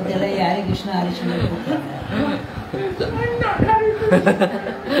அவரை பார்த்து எல்லாம் ஹரே கிருஷ்ணா ஹரே கிருஷ்ணா கூப்பிட்டாங்க. I'm not Hare Krishna.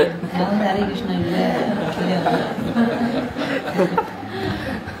 நான் வந்து ஹரே கிருஷ்ணா இல்லை.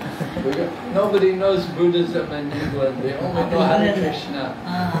 Nobody knows Buddhism in England. They only know Hare Krishna.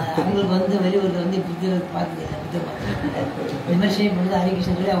 அவங்களுக்கு வந்து வெளியூர்ல வந்து புத்தரை பார்த்து விமர்சனம் பண்ணி ஹரே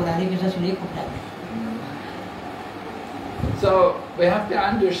கிருஷ்ணா சொல்லி அவர் ஹரே கிருஷ்ணா சொல்லி கூப்பிட்டாங்க. So we have to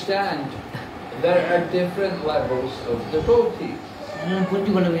understand there are different levels of devotees.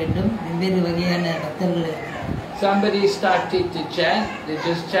 புரிந்து கொள்ள வேண்டும் வெவ்வேறு வகையான பக்தர்கள் இருக்கிறார்கள். Somebody started to chant, they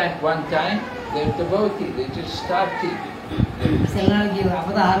just chant one time, they're devotee, they just started. சில நாளைக்கு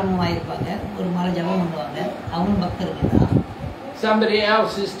அப்பதான் ஆரம்பமாயிருப்பாங்க, ஒரு மாலை ஜபம் பண்ணுவாங்க, அவங்களும் பக்தர்கள் தான். Somebody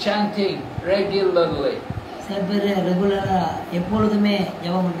else is chanting regularly. சில பேர் ரெகுலரா எப்பொழுதுமே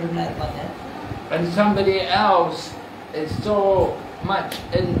ஜபம் பண்றவங்களா இருப்பாங்க. And somebody else is so much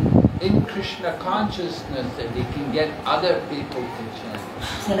in Krishna consciousness that he can get other people to chant.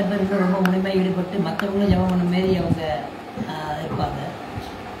 சில பேர் ரொம்ப முழுமையாக ஈடுபட்டு மற்றவங்களும் ஜபம் பண்ண மாதிரி அவங்க இருப்பாங்க.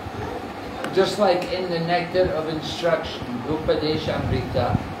 Just like in the nectar of instruction, Upadeshamrita,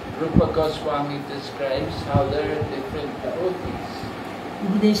 Rupa Goswami describes how there are different devotees.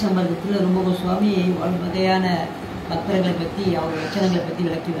 உபதேசமர்த்தத்தில் ரூப கோஸ்வாமி வகையான பக்தர்களை பற்றி அவர் லட்சணங்களை பற்றி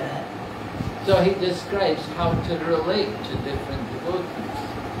விளக்கி வரார். So he describes how to relate to different devotees.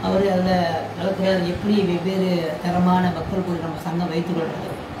 அவர் அதில் விளக்குறார் எப்படி வெவ்வேறு தரமான பக்தர்கள் நம்ம சங்கம் வைத்துக்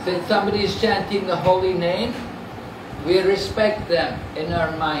கொள்றது. Since somebody is chanting the holy name, we respect them in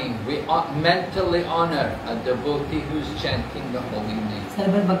our mind. We mentally honor a devotee who's chanting the holy name. சில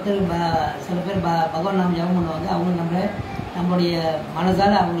பேர் பகவான் நாம ஜபம் பண்ணுவாங்க, அவங்க நம்மளுடைய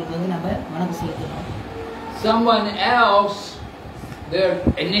மனதால் அவங்களுக்கு வந்து நம்ம வணக்கம் செலுத்தணும். Someone else, they're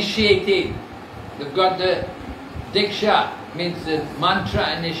initiating. They've got the Diksha, means the mantra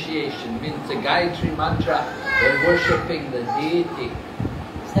initiation, means the Gayatri mantra. They're worshipping the deity.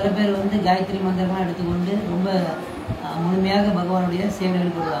 சில பேர் வந்து காயத்ரி மந்திரமாக எடுத்துக்கொண்டு ரொம்ப முழுமையாக பகவானுடைய சேவையில்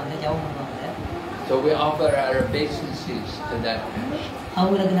ஈடுபடுவாங்க, ஜபம் பண்ணுவாங்க. So we offer our obeisances to that person.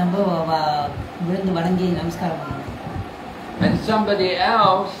 அவங்களுக்கு நம்ம விழுந்து வணங்கி நமஸ்காரம் பண்ணுவோம். And somebody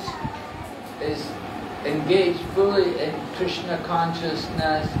else is engaged fully in Krishna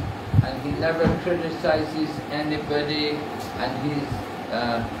consciousness, and he never criticizes anybody, and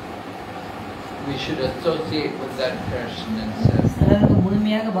we should associate with that person and serve. சிலருக்கு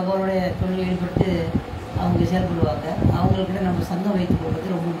முழுமையாக பகவானுடைய தொழிலில் ஈடுபட்டு அவங்க செயல்படுவாங்க. அவங்கள்கிட்ட நம்ம சங்கம் வைத்துக் கொள்வது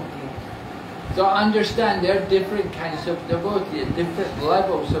ரொம்ப முக்கியம். So understand there are different kinds of devotees, different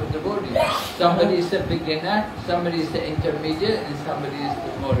levels of devotees. Somebody is a beginner, somebody is the intermediate, and somebody is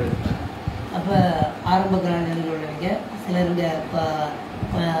the more advanced. அப்போ ஆரம்ப நிலையில் உள்ளவங்க, சிலர்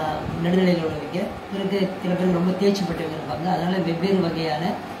நடுநிலையில் உள்ளவங்க, பிறகு சில பேர் ரொம்ப தேர்ச்சி பெற்றவங்க இருப்பாங்க. அதனால வெவ்வேறு வகையான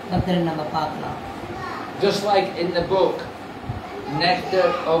பக்தரை நம்ம பார்க்கலாம். Just like in the book Nectar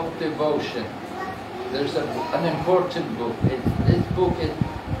of Devotion, there's an important book. This book is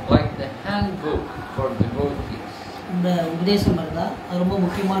like the handbook for devotees. இந்த உபதேசம் தான் ரொம்ப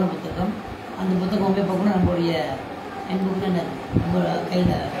முக்கியமான புத்தகம். அந்த புத்தகம் வந்து பார்க்கணும் நம்மளுடைய handbook நம்ம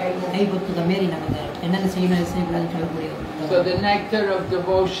கையில் கை புத்தகம் மாரி நமக்கு என்னென்ன செய்யணும் செய்யக்கூடாதுன்னு சொல்லக்கூடிய. So the Nectar of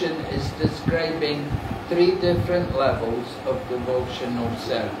Devotion is describing 3 different levels of devotional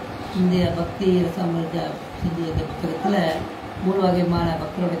service. இந்த பக்தி ரசமிருத சிந்து இந்த புத்தகத்தில் 3 வகையான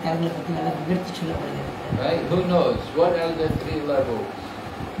பக்தருடைய தரங்களை பற்றி நல்லா விவரித்து சொல்லப்படுகிறது. Right? Who knows? What are the 3 levels?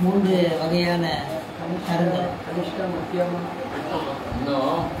 3 வகையான தரங்கள். No.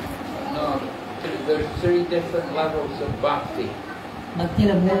 There's 3 different levels of Bhakti.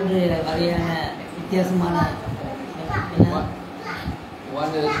 பக்தியில் 3 வகையான வித்தியாசமான.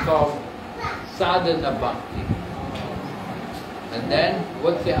 One is called Sadhana Bhakti. And then,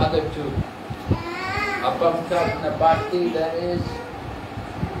 what's the other 2? Above Sadhana Bhakti, there is...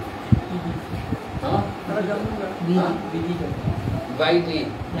 Vaidhi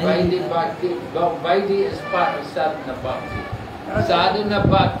Bhakti. Well, Vaidhi is part of Sadhana Bhakti. Sadhana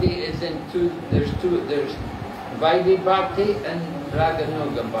Bhakti is in 2, there's Vaidhi Bhakti and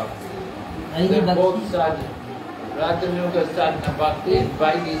Raganuga Bhakti. They're both sadhana. Raganuga Sadhana Bhakti and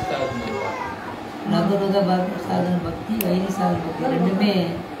Vaidhi Sadhana Bhakti. Raganuga Sadhana Bhakti, Vaidhi Sadhana Bhakti, ரெண்டுமே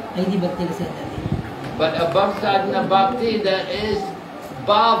why this பக்தியில் சேர்ந்தது. But above Sadhana Bhakti there is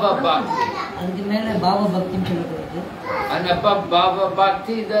Bhava Bhakti. அதுக்கு மேல பாவ பக்தின்னு சொல்லப்படுது. And above Bhava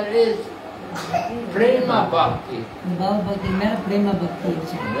Bhakti there is Prema Bhakti. Bhava Bhakti மேல Prema Bhakti.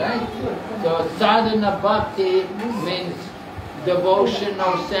 Right? So Sadhana Bhakti means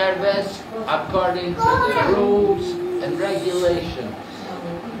devotional service according to the rules and regulations.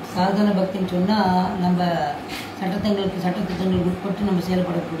 சாதன பக்தின்னு சொன்னா நம்ம சட்டத்திட்டங்களுக்கு உட்பட்டு நம்ம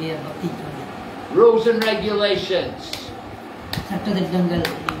செயல்படக்கூடிய பக்தி. Rules and regulations. சட்டத்திட்டங்கள்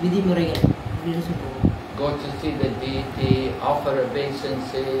விதிமுறைகள் அப்படின்னு சொல்லுவோம். Go to see the deity, offer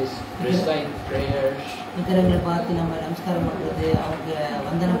obeisances, recite prayers. விக்கிரகங்களை பார்த்து நம்ம நமஸ்காரம் பண்றது, அவங்க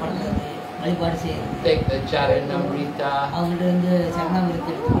வந்தனம் பண்றது, வழிபாடு செய்யறது. Take the charanamrita. அவங்கள்ட்ட இருந்து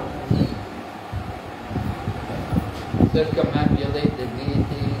சரணாமிரத்தை எடுத்துக்கிறது. Circumambulate the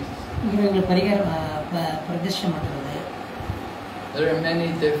deities. இவங்களை பிரதிஷ்டம் பண்றது. There are many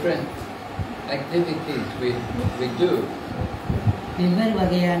different activities we do. வெவ்வேறு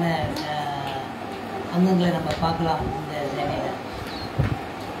வகையான அங்கங்களை நம்ம பார்க்கலாம் இந்த சேவையில.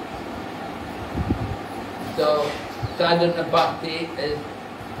 So sadhana bhakti is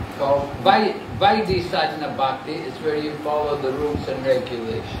called Vaidhi sadhana bhakti is where you follow the rules and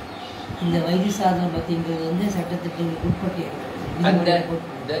regulations. இந்த வைதி சாதன பக்திங்கிறது வந்து சட்டத்திட்டங்களுக்கு உட்பட்டு. And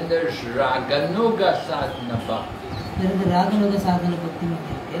then there's Raganuga sadhana bhakti. பிறகு ராகனுக சாதன பக்தி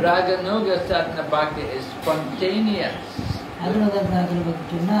இருக்கு. Raganuga sadhana bhakti is spontaneous. ராகனுக சாதன பக்தி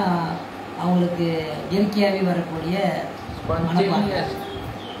சொன்னா அவங்களுக்கு இயற்கையாகவே வரக்கூடிய spontaneous.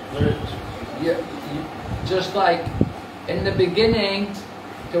 Just like in the beginning,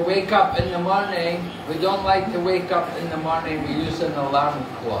 to wake up in the morning, we don't like to wake up in the morning, we use an alarm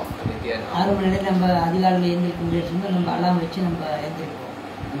clock to get up. 6 மணி நேரம் நம்ம அதிகாலையில் எழுந்திருக்க முடியாது, நம்ம அலாரம் வச்சு நம்ம எழுந்திருப்போம்.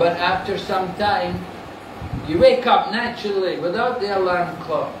 But after some time, you wake up naturally without the alarm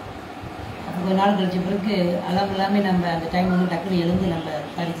clock. கொஞ்ச நாள் கழிச்ச பிறகு அலாரம் இல்லாமல் நம்ம அந்த டைம் வந்து டக்குனு எழுந்து நம்ம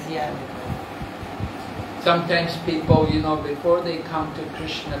காரியத்தை செய்ய ஆரம்பிப்போம். Sometimes people, before they come to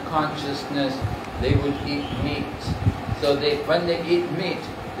Krishna consciousness, they would eat meat. So when they eat meat,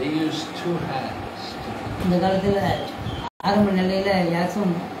 they use 2 hands. இந்த காலத்தில் ஆரம்ப நிலையில்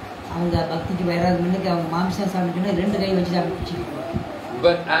யாரும் அவங்க பக்திக்கு வராத முன்னுக்கு அவங்க மாமிசம் சாப்பிட்டுன்னா 2 கை வச்சு சாப்பிட்டு.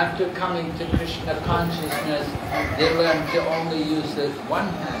 But after coming to Krishna consciousness, they learn to only use this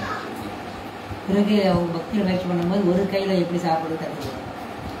 1 hand. பிறகு அவங்க பக்தியில் பயிற்சி பண்ணும்போது ஒரு கையில் எப்படி சாப்பிடுறது கற்றுக்கலாம்.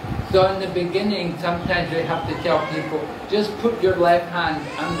 So in the beginning, sometimes we have to tell people, just put your left hand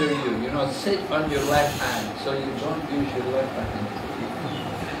under you, sit on your left hand, so you don't use your left hand.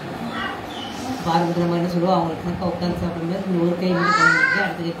 பாரம்பரிய மாதிரி சொல்லுவோம், அவங்களுக்கு உட்காந்து சாப்பிடும்போது ஒரு கை மட்டும் பண்ணிட்டு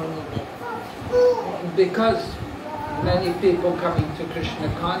அடுத்த கை பண்ணக்கூடாது. Because many people coming to Krishna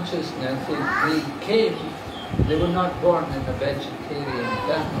consciousness, they were not born in a vegetarian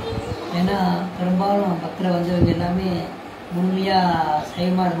family. ஏன்னா பெரும்பாலும் பக்தர் வந்தவங்க எல்லாமே முழுமையா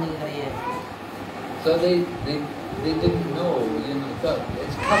சைவமா இருந்தது கிடையாது. So they didn't know, you know, so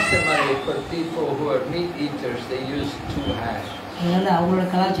it's customary for people who are meat eaters, they use 2 hands. அதனால அவங்களோட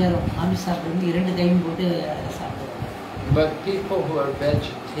கலாச்சாரம் ஆமிஷ் சாப்பிடுறது 2 கையும் போட்டு சாப்பிடுவாங்க. But people who are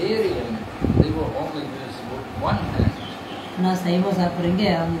vegetarian, they will only use 1 hand. நான் சைவம் சாப்பிட்றீங்க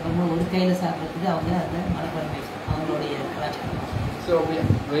அவங்க ரொம்ப ஒரு கையில் சாப்பிட்றதுக்கு அவங்க அதை மனப்பான்மை அவங்களுடைய கலாச்சாரம். So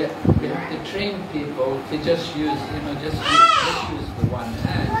we have to train people to just use, you know, just use the 1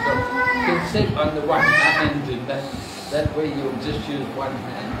 hand. So you can sit on the 1 hand, and that way you'll just use 1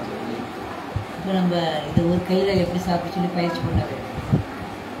 hand to eat. இப்போ நம்ம இது ஒரு கையில் எப்படி சாப்பிட சொல்லி பயிற்சி பண்ண வேண்டும்.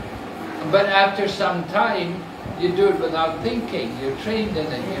 But after some time, you do it without thinking. You're trained in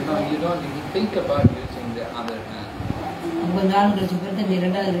it. You know, you don't even think about using the other hand. கொஞ்ச நாள் கழிச்சு பிறகு நீ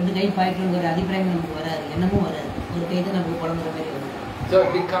 2 கை பாய்க்கணும் ஒரு அபிப்பிராயம் நமக்கு வராது, என்னமும் வராது. ஒரு கை தான் நமக்கு குழம்புற மாதிரி வரும். So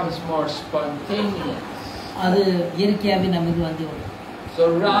it becomes more spontaneous. அது இயற்கையாகவே நமக்கு வந்து வரும். So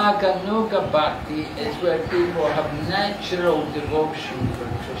Raga Nuga Bhakti is where people have natural devotion for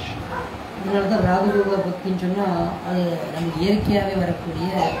Krishna. இதனால தான் ராகயோக பக்தின்னு சொன்னால் அது நமக்கு இயற்கையாகவே வரக்கூடிய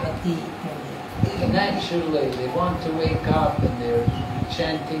பக்தி. Naturally, they want to wake up and they're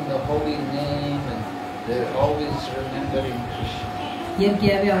chanting the holy name and they're always remembering Krishna.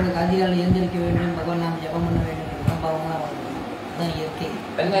 இயற்கையாகவே அவனுக்கு அதிகாலையில் எழுந்திருக்க வேண்டும், பகவான் நாம் ஜபம் பண்ண வேண்டும், சம்பாவமாக அவனுக்கு அதுதான் இயற்கை.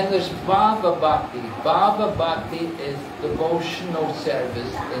 And then there's Bhava Bhakti. Bhava Bhakti is devotional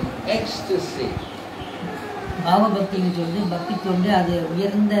service in ecstasy. பாவ பக்தின்னு சொல்லி பக்தி தொண்டு அது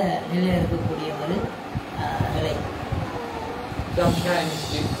உயர்ந்த நிலையில் இருக்கக்கூடிய ஒரு நிலை. Sometimes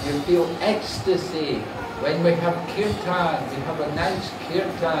you feel ecstasy when we have kirtan. We have a nice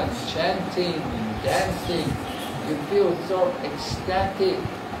kirtan, chanting and dancing. You feel so ecstatic.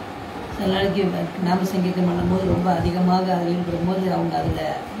 சில நாளைக்கு நாம சங்கீதம் பண்ணும்போது ரொம்ப அதிகமாக அதில் ஈடுபடும்போது அவங்க அதில்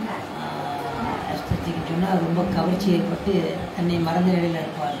அஷ்டத்திக்கு சொன்னால் ரொம்ப கவர்ச்சி ஏற்பட்டு தன்னை மறந்த நிலையில்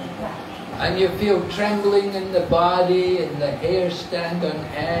இருப்பார்கள். And you feel trembling in the body and the hair stand on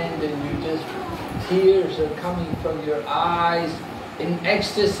end and you just, tears are coming from your eyes in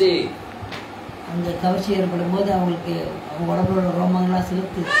ecstasy. அந்த கவர்ச்சி ஏற்படும் போது அவங்களுக்கு அவங்க உடம்போட ரோமங்கள்லாம்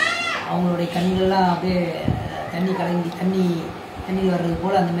சிலுத்து அவங்களுடைய கண்கள்லாம் அப்படியே தண்ணி கலங்கி தண்ணீர் வர்றது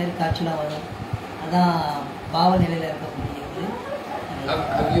போல் அந்த மாதிரி காட்சிலாம் வரும். அதான் பாவ நிலையில் இருக்கக்கூடியது.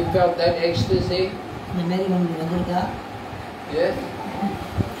 Have you felt that ecstasy? இந்த மாரி உங்களுக்கு வந்திருக்கா? Yes.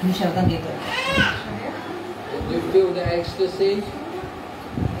 நிமிஷா தான் கேட்குறேன். Did you feel the ecstasy?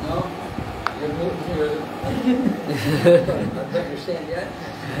 No? You're moving your... I thought you're saying yes?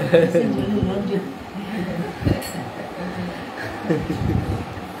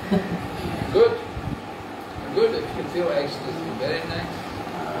 Good. Good if you feel ecstasy. Very nice.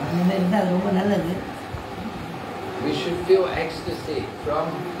 அந்த மாதிரி இருந்தால் அது ரொம்ப நல்லது. We should feel ecstasy from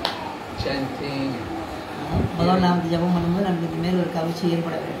chanting. பகவான் நாமத்தை ஜபம் பண்ணும்போது நமக்கு இந்த மேல் ஒரு கவர்ச்சி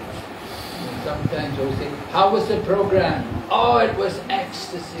ஏற்பட வேண்டும். Sometimes you'll say, how was the program? Oh, it was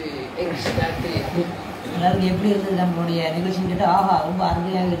ecstasy, ecstatic. எல்லாருக்கும் எப்படி இருந்தது நம்மளுடைய நிகழ்ச்சின்னு கேட்டால் ஆஹா ரொம்ப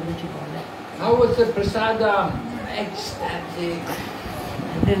அருமையாக இருந்துச்சு. How was the prasadam? Ecstatic.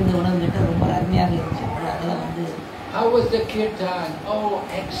 எப்படி இருந்த உணவு கேட்டால் ரொம்ப அருமையாக இருந்துச்சு. அதெல்லாம் வந்து How was the kirtan? Oh,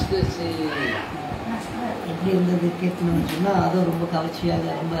 ecstasy. எப்படி இருந்தது கீர்த்தனம்னு சொன்னால் அதுவும் ரொம்ப கவர்ச்சியாக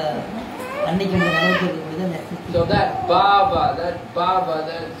ரொம்ப அன்னைக்கு அந்த அளவுக்கு இருக்கும்போது அந்த So that bhava,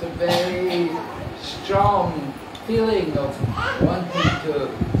 that's a very strong feeling of wanting to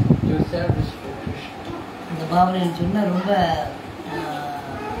do service for Krishna. அந்த பாவனைன்னு சொன்னால் ரொம்ப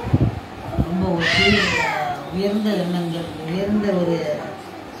ரொம்ப ஒரு உயர்ந்த எண்ணங்கள், உயர்ந்த ஒரு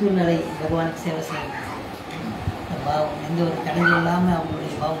சூழ்நிலை பகவானுக்கு சேவை செய்யும். அந்த பாவம் எந்த ஒரு தடங்கள் இல்லாமல்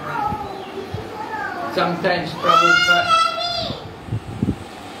அவங்களுடைய பாவம். Sometimes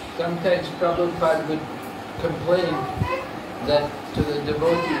Prabhupada would complain that to the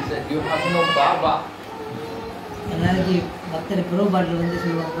devotees that you have no bhava. நாளைக்கு பக்தர் பிரபுபாட்டில் வந்து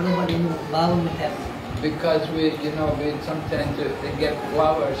சொல்லுவாங்க, பிரபுபாட்டி வந்து பாவம் இல்லை. Because we sometimes they get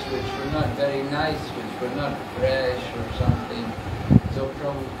flowers which were not very nice, which were not fresh or something. So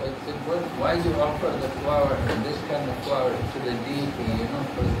Prabhupada said, well, why do you offer the flower, this kind of flower, to the deity, you know,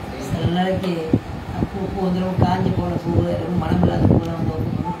 for the deity? சில நாளைக்கு பூ வந்து ரொம்ப காஞ்சி போன பூ, ரொம்ப மனமில்லாத பூவெல்லாம் வந்து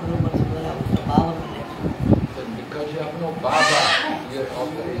பிரபுபாட்டி சொல்லுவார், அவங்களுக்கு பாவம் இல்லை. Because you have no bhava, you're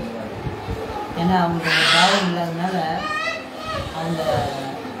offering that. ஏன்னா அவங்களுக்கு பாவம் இல்லாதனால அவங்க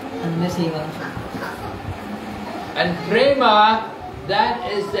அந்த மாதிரி செய்வாங்க. And prema, that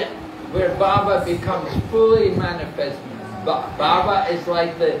is where bhava becomes fully manifest. Bhava is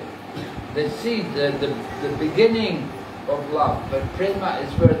like the seed, the beginning of love. But prema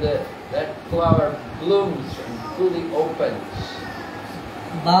is where that flower blooms and fully opens.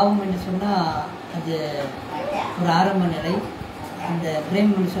 பாவம் என்று சொன்னால் அது ஒரு ஆரம்ப நிலை. அந்த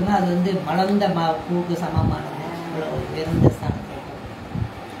பிரேமம் என்று சொன்னால் அது வந்து மலர்ந்த பூவுக்கு சமமானது, ஒரு உயர்ந்த ஸ்தானத்தில்.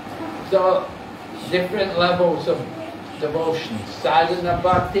 So different levels of devotion: sadhana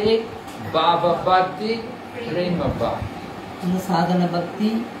bhakti, bhava bhakti, prema bhakti. இந்த சாதன பக்தி,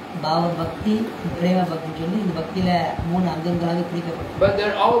 பாவ பக்தி, பிரேம பக்தின்னு சொல்லி இந்த பக்தியில 3 அங்கங்களாக பிரிக்கப்படும். But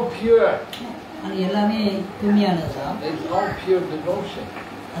they're all pure. அது எல்லாமே தூய்மையானது தான். It's all pure devotion.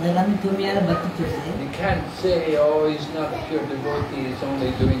 அது எல்லாமே தூய்மையான பக்தி சொல்லுது. You can't say, oh, he's not pure devotee, he's only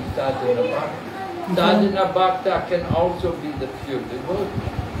doing sadhana bhakti. Sadhana bhakta can also be the pure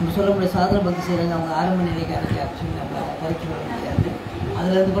devotee. நம்ம சொல்ல முடியாது சாதன பக்தி செய்கிறாங்க, அவங்க ஆரம்ப நிலைக்கான ஆப்ஷன் நம்ம குறைச்சி விட முடியாது.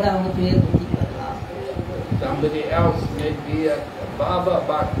 அதுலேருந்து கூட அவங்க துயர பக்திக்கு வரலாம். Somebody else may be a bhava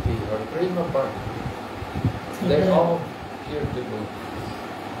bhakti or prema bhakti. They're all pure devotees.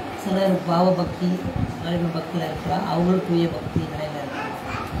 சிலர் பாவ பக்தி, பிரேம பக்தியில் இருக்கலாம், அவங்களும் தூய பக்தி நிலையில் இருக்கலாம்.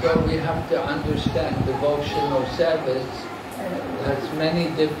 So we have to understand devotional service has many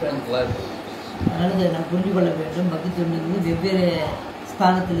different levels. அதனால நம்ம புரிஞ்சு கொள்ள வேண்டும், பக்தி தொண்டு வெவ்வேறு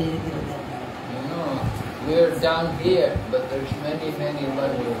ஸ்தானத்தில் இருக்கிறது. You know, we're down here, but there's many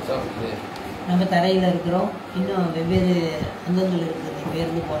levels up there. நம்ம தரையில் இருக்கிறோம், இன்னும் வெவ்வேறு அங்கங்கள் இருக்குது,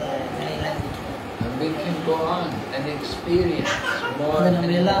 உயர்ந்து போகிற நிலையெல்லாம் இருக்குது. And we can go on and experience more. அதை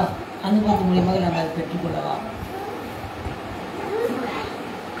நம்ம எல்லாம் அனுபவத்து மூலியமாக நம்ம அதை பெற்றுக்கொள்ளலாம்.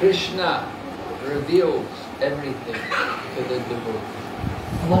 Krishna reveals everything to the devotee.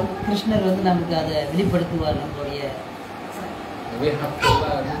 கிருஷ்ணர் வந்து நமக்கு அதை வெளிப்படுத்துவார். நம்மளுடைய We have to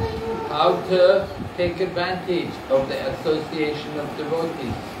learn how to take advantage of the association of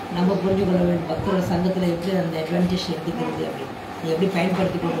devotees. நம்ம புரிஞ்சு கொள்ள வேண்டும் பக்தர்கள் சங்கத்தில் எப்படி அந்த அட்வான்டேஜ் எடுத்துக்கிறது, அப்படின்னு எப்படி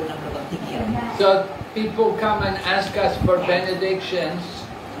பயன்படுத்தி கொள்வது நம்ம பக்திக்கு. So people come and ask us for benedictions.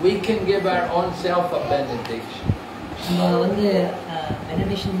 We can give our own self a benediction. நம்ம வந்து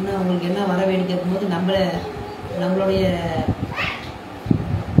பெனிடிக்ஷன்னா உங்களுக்கு என்ன வர வேண்டி கேட்கும்போது நம்மளுடைய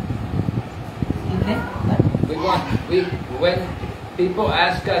when people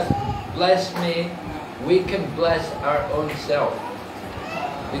ask us, bless me, we can bless our own self.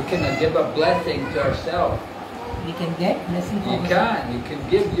 We can give a blessing to ourselves. We can get blessing. You can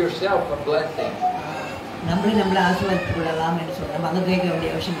give yourself a blessing. நம்மளே ஆசீர்வாதம் கொள்ளலாம் என்று சொல்றோம். அங்க கேட்க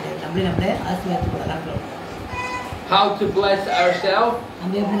வேண்டிய அவசியம் இல்லை. நம்மளே ஆசீர்வாதம் கொள்ளலாம். How to bless ourselves?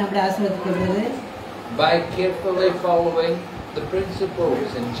 நம்ம எப்படி நம்மளே ஆசீர்வாதம் கொள்வது? By carefully following the principles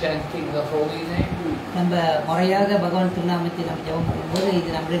and chanting the holy name. நம்ம முறையாக பகவான் திருநாமத்தை நம்ம ஜெபம் பண்ணும்போது இது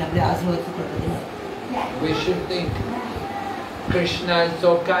நம்மளே ஆசீர்வாதம் கொள்வது. We should think Krishna is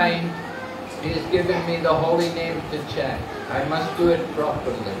so kind. He has given me the holy name to chant. I must do it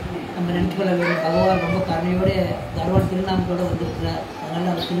properly. நம்ம நினைத்து கொள்ள வேண்டும் பகவான் ரொம்ப கருணையோடு பகவான் திருநாமத்தோடு வந்திருக்கிறார். அதனால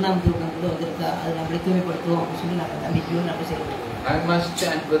நம்ம திருநாமத்தோடு வந்திருக்கா, அது நம்மளை தூய்மைப்படுத்துவோம் அப்படின்னு சொல்லி நம்ம நம்பிக்கையோடு நம்ம செய்யணும். I must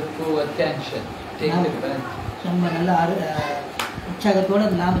chant with full attention. Take advantage. நம்ம நல்ல உற்சாகத்தோடு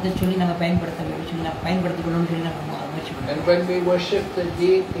அந்த நாமத்தை சொல்லி நம்ம பயன்படுத்த வேண்டும் சொல்லி நம்ம பயன்படுத்திக் கொள்ளணும்னு சொல்லி நம்ம முயற்சி பண்ணணும். And when we worship the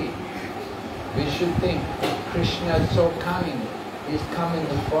deity, we should think Krishna is so kind. He's come in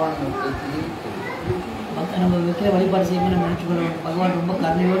the form of the deity. நம்ம விக்கிர வழிபாடு செய்யும்போது நம்ம நினைச்சு கொள்ள வேண்டும் பகவான் ரொம்ப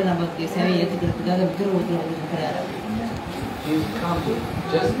கருணையோடு நமக்கு சேவையை ஏற்றுக்கிறதுக்காக விக்கிர ஒருத்தர் இருக்கிறார். He's come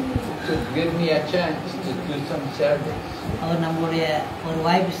just to give me a chance to do some service. அவர் நம்மளுடைய ஒரு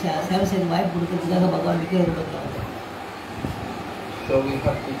வாய்ப்பு சேவை செய்ய வாய்ப்பு கொடுக்கறதுக்காக பகவான் விக்கிர ரூபத்தில் வந்தார். So we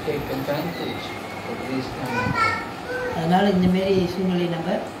have to take advantage of these times. அதனால இந்த மாதிரி சூழ்நிலை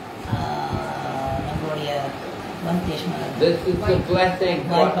நம்மளுடைய This is the blessing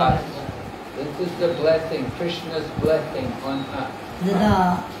for us. This is the blessing, Krishna's blessing on us. இதுதான்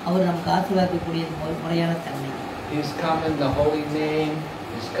அவர் நமக்கு ஆசீர்வாதக்கூடிய முறையான தன்மை. He's come in the holy name.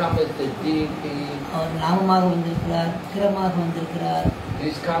 He's come as the deity. அவர் நாமமாக வந்திருக்கிறார், விக்கிரமாக வந்திருக்கிறார்.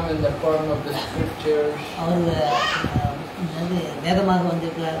 He's come in the form of the scriptures. அவர் வேதமாக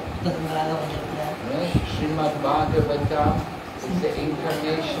வந்திருக்கிறார், புத்தகங்களாக வந்திருக்கிறார். Srimad Bhagavatam is the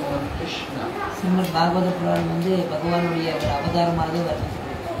incarnation of Krishna. Srimad பாகவத புராணம் வந்து பகவானுடைய ஒரு அவதாரமாக வருகிறது.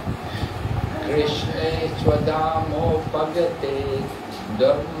 Krishna Swadamo Bhagate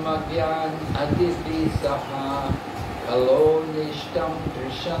Dharma Gyan Aditi Saha Kalo Nishtam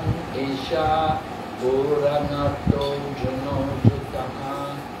Trisham Isha Puranato Jano Jutaha.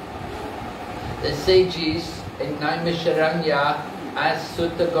 The sages in Naimisharanya asked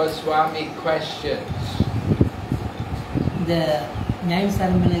Sutta Goswami questions. இந்த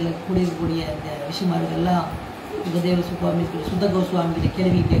நியாயசாரமலையில் கூடிய இந்த ரிஷிமார்கள்லாம் உபதேவ சுவாமி சுத்த கோஸ்வாமி கிட்ட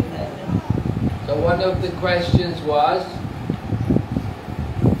கேள்வி கேட்கிறார்கள். So one of the questions was,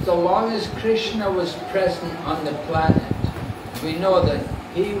 so long as Krishna was present on the planet, we know that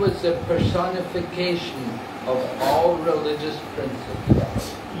he was the personification of all religious principles.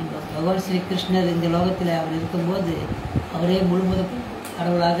 பகவான் ஸ்ரீ கிருஷ்ணர் இந்த லோகத்தில் அவர் இருக்கும்போது அவரே முழுவதும்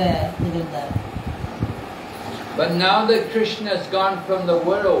கடவுளாக இருந்தார். But now that Krishna has gone from the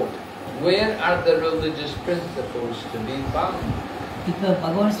world, where are the religious principles to be found? இப்போ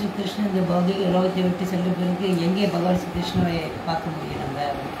பகவான் ஸ்ரீ கிருஷ்ணன் இந்த பௌதிக லோகத்தை விட்டு சென்ற பிறகு எங்கே பகவான் ஸ்ரீ கிருஷ்ணரை பார்க்க முடியும் நம்ம?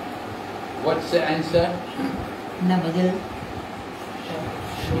 What's the answer? என்ன பதில்?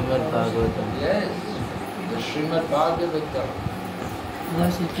 Srimad Bhagavatam. Yes, the Srimad Bhagavatam.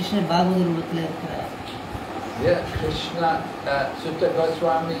 பகவான் ஸ்ரீ கிருஷ்ணர் பாகவத ரூபத்தில் இருக்கிறார். Yeah, Krishna, Sutta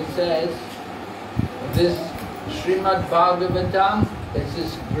Goswami says, this Srimad Bhagavatam is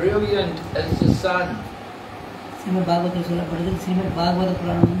as brilliant as the sun. Srimad பாகவத்தில் சொல்லப்படுது ஸ்ரீமத் பாகவத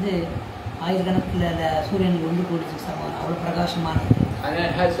புராணம் வந்து ஆயிரக்கணக்கில் சூரியனுக்கு ஒன்று கூடிச்சு சமானம், அவ்வளோ பிரகாசமானது. And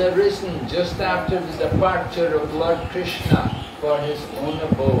it has arisen just after the departure of Lord Krishna for his own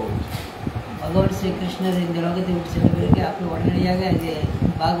abode. பகவான் ஸ்ரீ கிருஷ்ணர் இந்த லோகத்தை விட்டு சென்ற பிறகு அப்போ உடனடியாக இது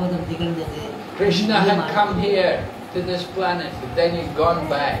பாகவதம் திகழ்ந்தது. Krishna had come here to this planet, but then he'd gone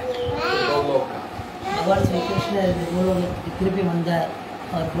back to Goloka. பகவான் ஸ்ரீ கிருஷ்ணர் இந்த பூலோகத்துக்கு திருப்பி வந்தார்,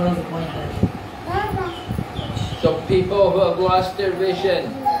 அவர் பூலோகத்துக்கு போயிட்டார். So people who have lost their vision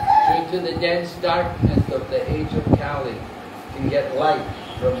due to the dense darkness of the age of Kali can get light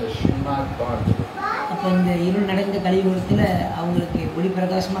from the Srimad Bhagavatam. அப்போ இந்த இருள் நடந்த கலியுகத்தில் அவங்களுக்கு ஒளி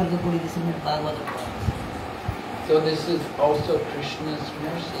பிரகாசமாக இருக்கக்கூடியது Srimad Bhagavatam. So this is also Krishna's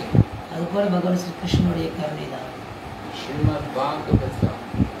mercy. அதுபோல பகவான் ஸ்ரீ கிருஷ்ணனுடைய கருணை தான். Srimad Bhagavatam.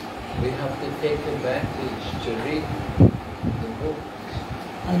 We have to take advantage to read the book.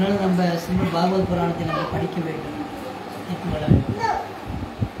 அதனால நம்ம ஸ்ரீமத் பாகவத புராணத்தை நம்ம படிக்க வேண்டும், ஏற்றுக்கொள்ள வேண்டும்.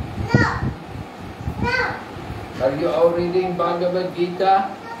 Are you all reading Bhagavad Gita?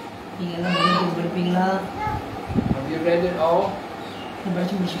 நீங்கள் எல்லாம் பகவத்கீதை படிப்பீங்களா? Have you read it all?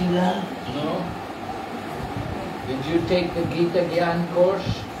 படிச்சு முடிச்சிட்டீங்களா? No? Did you take the Gita Gyan course?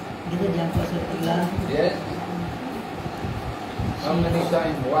 Gita John pass எடுத்தீங்களா? Yes? How many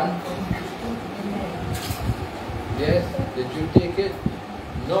times? One? Yes? Did you take it?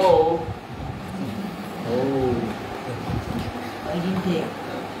 No? Oh. I didn't take.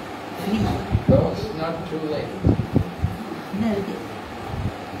 Free. No, it's not too late. என்ன இருக்கு?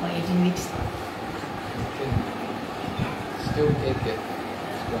 18 weeks. You can still take it.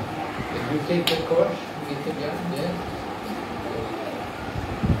 Did you take the course? Gita Gyan? Yes?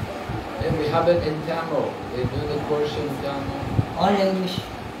 And we have it in Tamil. They do the course in Tamil. All language.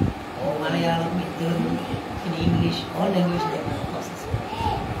 Malayalam, Telugu, in English, all language they have courses.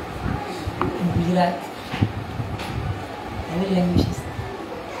 In Gujarat, every language is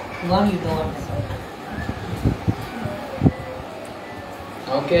one you don't understand.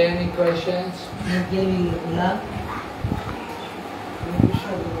 Okay, any questions? Any கேள்வி இருக்குங்களா?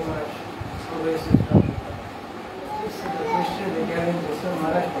 Krishna Guru Maharaj, so basically, this is the question regarding this one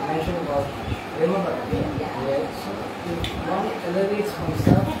Maharaj mentioned about Prema Bhakti. So, if one elevates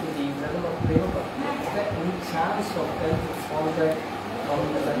himself to the level of Prema Bhakti, is there any chance of them to fall back from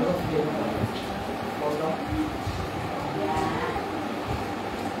the level of Prema Bhakti? Fall down?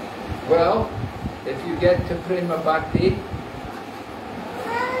 Well, if you get to Prema Bhakti,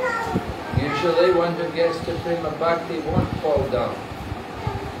 usually one who gets to Prema Bhakti won't fall down.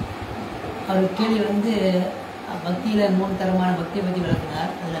 அவர் கேள்வி வந்து பக்தியில் 3 தரமான பக்தியை பற்றி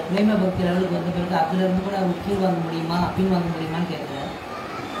விளக்குனார். அதில் பிரேம பக்தி லெவலுக்கு வந்த பிறகு அதில் இருந்து கூட அவர் கீழ் வாங்க முடியுமா, பின் வாங்க முடியுமான்னு கேட்குறாரு.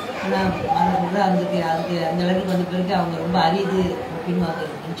 ஆனால் அதை சொல்கிற அதுக்கு அந்த லெவலுக்கு வந்த பிறகு அவங்க ரொம்ப அரிது பின்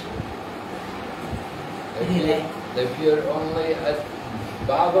வாங்குறதுன்னு சொல்லுவாங்க. If you're only at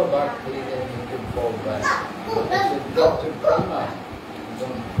Bhava Bhakti, then you can fall back. But if you get to Prema, you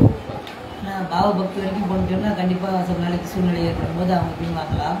don't fall back. ஆனால் பாவ பக்தி வரைக்கும் போனோம்னா கண்டிப்பாக சில நாளைக்கு சூழ்நிலை ஏற்படும் போது அவங்க பின்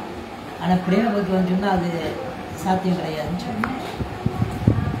வாங்கலாம். ஆனால் பிரேம பக்தி வந்துட்டோம்னா அது சாத்தியம் கிடையாதுன்னு சொல்லுவாங்க.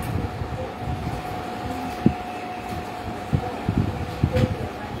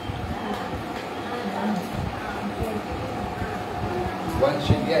 Once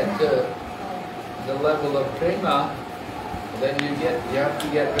you get to the level of Prema, then you have to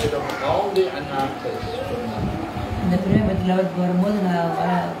get rid of all the anarthas from them. இந்த பிரேம பக்தி லெவலுக்கு வரும்போது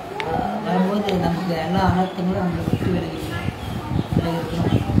வரும்போது நமக்கு எல்லா அனர்த்தங்களும் நம்மளை விட்டு விலகிக்கணும்.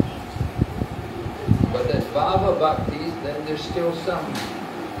 But at Bhava Bhakti, then there's still some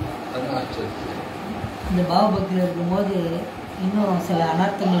anarthas. இந்த பாவ பக்தியில் இருக்கும்போது இன்னும் சில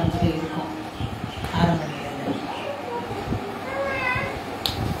அனர்த்தங்கள் நமக்கு இருக்கும் ஆரம்ப நிலையில்.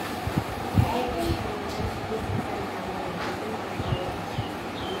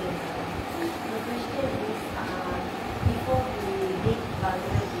 Before we read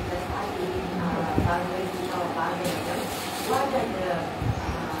Bhagavad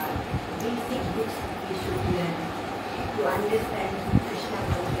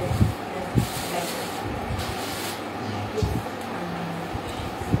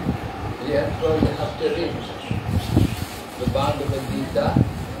Yes, well, you have to read the Bhagavad Gita.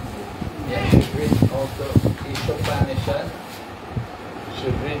 You should read also Ishopanishad. You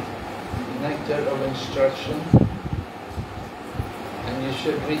should read Nectar of Instruction. And you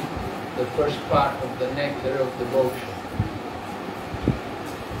should read the first part of the Nectar of Devotion.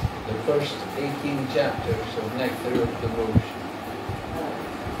 The first 18 chapters of Nectar of Devotion.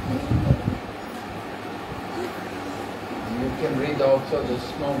 You can read also the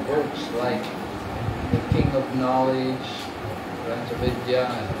small books like The King of Knowledge, Rajavidya,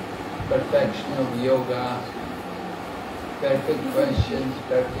 Perfection of Yoga, Perfect Questions,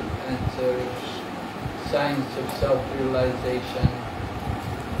 Perfect Answers, Science of Self-Realization.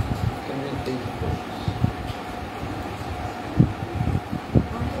 You can read these books.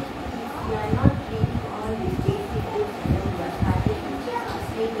 We are not reading all these basic books and then we are starting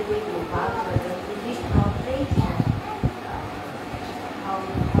straight away to Bhagavatam. Is it not right? How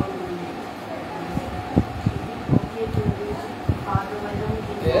do we, is it okay to read Bhagavatam?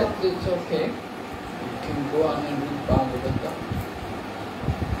 Yes, it's okay. You can go on and read Bhagavatam.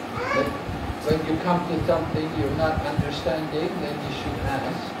 But when you come to something you're not understanding, then you should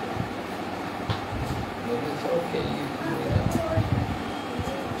ask. But it's okay, you can read it.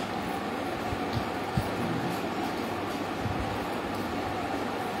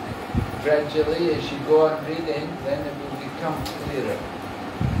 Gradually, as you go on reading, then it will become clearer.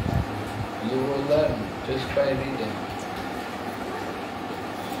 You will learn just by reading.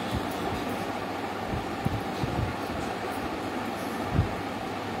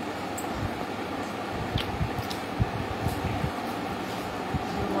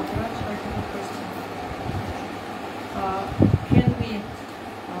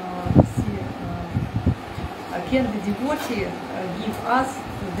 Can the devotee give us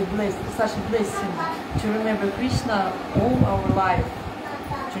such a blessing to remember Krishna all our life,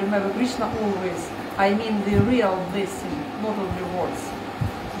 to remember Krishna always? I mean the real blessing, not only words.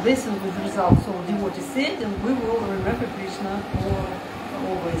 Blessing with result. So devotee said, and we will remember Krishna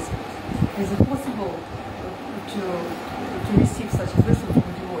always. Is it possible to receive such a blessing from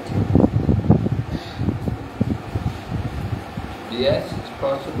a devotee? Yes, it's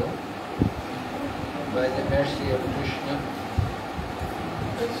possible. By the mercy of Krishna,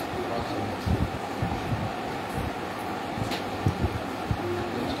 it's possible.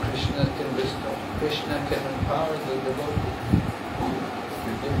 Because Krishna can bestow, Krishna can empower the devotee to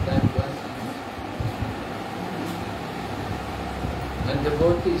give that blessing. And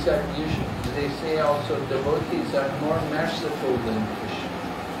devotees are usually, they say also, devotees are more merciful than Krishna.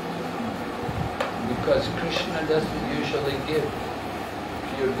 Because Krishna doesn't usually give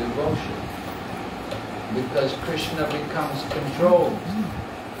pure devotion. Because Krishna becomes controlled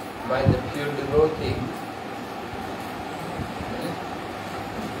by the pure devotee. Right?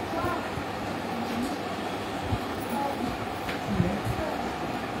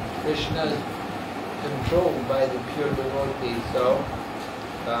 Krishna is controlled by the pure devotee, so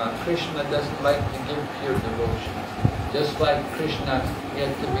Krishna doesn't like to give pure devotion. Just like Krishna, he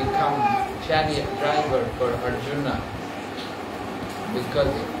had to become chariot driver for Arjuna,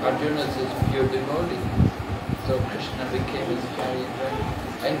 because Arjuna is his pure devotee. So Krishna became his chariot driver.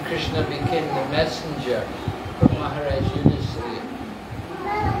 And Krishna became the messenger for Maharaj Yudhisthira.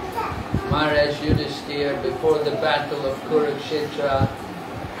 Maharaj Yudhisthira, before the battle of Kurukshetra,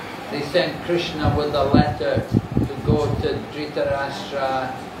 they sent Krishna with a letter to go to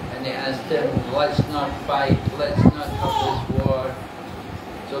Dhritarashtra, and they asked him, let's not fight, let's not have this war.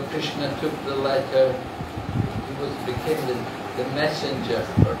 So Krishna took the letter, he became the messenger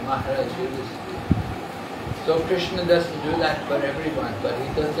for Maharaj Yudhisthira. So Krishna doesn't do that for everyone, but he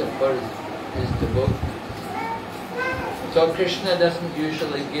does it for his devotees. So Krishna doesn't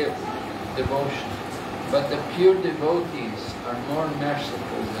usually give devotion, but the pure devotees are more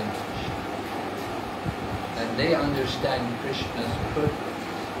merciful than Krishna. And they understand Krishna's purpose,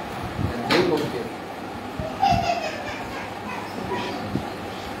 and they will give Krishna's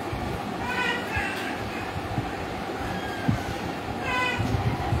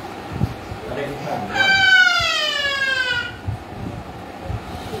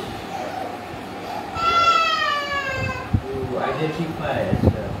identify as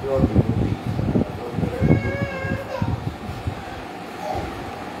pure devotees.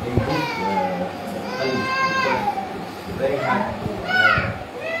 In this because it's very hard to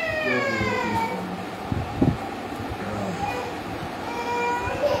pure devotees.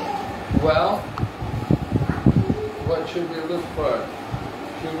 Well, what should we look for?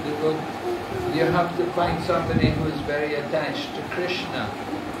 Pure devotee. You have to find somebody who is very attached to Krishna,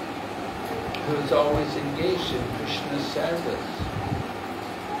 who is always engaged in Krishna's service.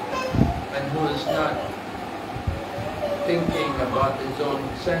 who is not thinking about his own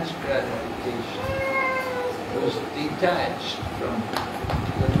sense gratification, who's detached from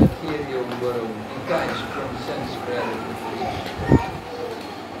the material world, detached from sense gratification.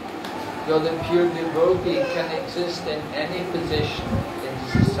 So the pure devotee can exist in any position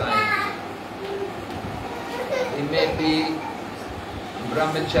in society. He may be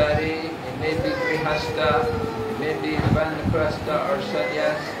brahmachari, he may be grihastha, he may be vanaprastha or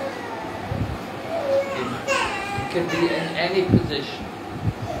sannyas. He can be in any position.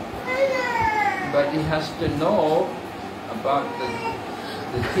 But he has to know about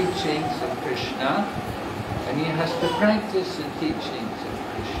the teachings of Krishna, and he has to practice the teachings of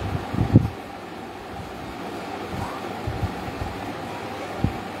Krishna.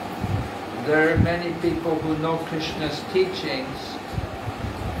 There are many people who know Krishna's teachings,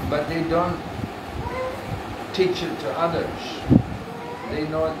 but they don't teach it to others. They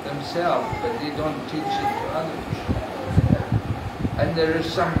know it themselves, but they don't teach it to others. And there are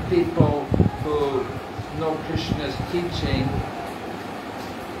some people who know Krishna's teaching,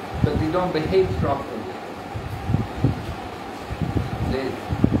 but they don't behave properly.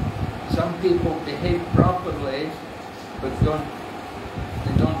 Some people behave properly, but they don't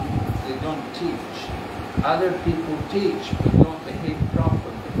teach. Other people teach, but don't behave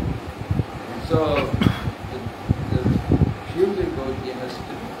properly. And so the pure devotee has to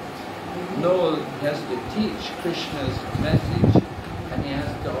know, he has to teach Krishna's message, and he has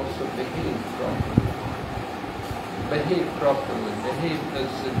to also behave properly. Behave properly, behave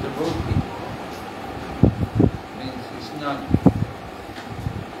as a devotee. Means he's not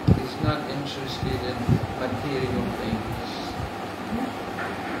interested in material things.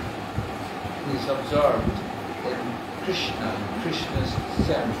 He's absorbed in Krishna, Krishna's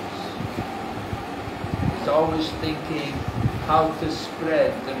service. He's always thinking how to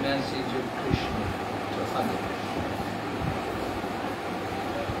spread the message of Krishna to others.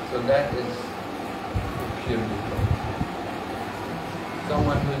 So that is pure devotee.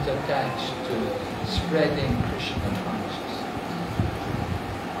 Someone who's attached to spreading Krishna consciousness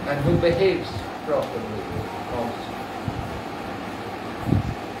and who behaves properly also.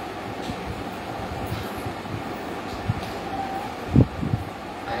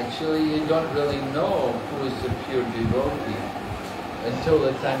 Actually, you don't really know who is the pure devotee until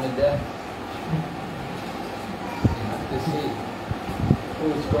the time of death. You have to see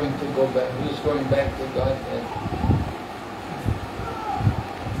who's going to go back, who's going back to Godhead.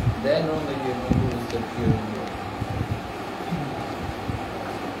 Then only you know who is the pure devotee.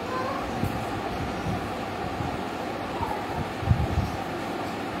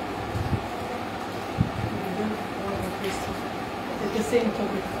 The same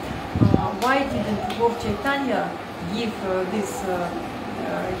topic. Why didn't Lord Chaitanya give his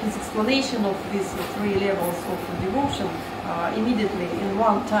explanation of these three levels of devotion immediately in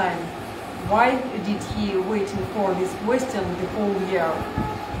one time? Why did he waiting for this question the whole year?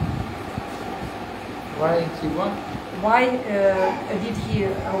 Why did he what? Why did he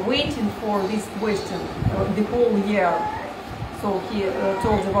waiting for this question the whole year? So he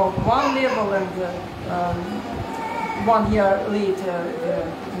told about one level and 1 year later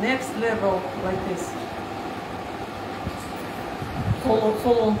the next level, like this.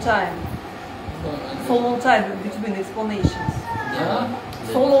 For long time. So long time between explanations. Yeah?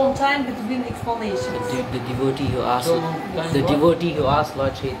 So long time between explanations. The devotee who asked, So long time the what? devotee who asked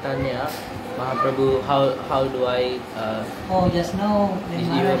Lord Chaitanya, Mahaprabhu, how do I? Just now when You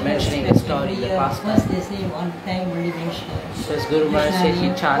were Maharaj mentioning explained the story, every the year, past first time. they say one time only mention. Says Guru Maharaj said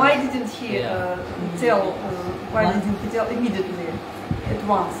he chanted. Why didn't he tell? Why One- didn't he tell immediately at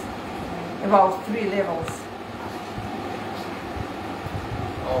once about three levels?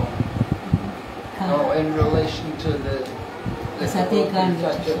 Oh, in relation to the Satyakan,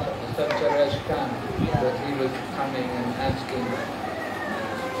 Satyaraj Khan, Yeah. that he was coming and asking.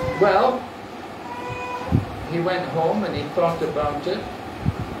 Well, he went home and he thought about it.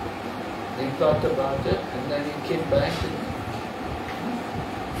 He thought about it, and then he came back.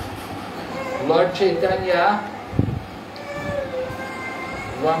 And Lord Chaitanya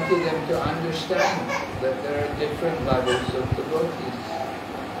wanted him to understand that there are different levels of devotees.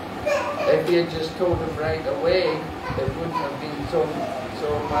 If he had just told him right away, it wouldn't have been so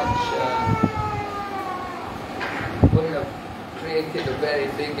much, wouldn't have created a very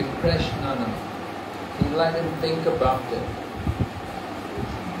big impression on him. He let him think about it.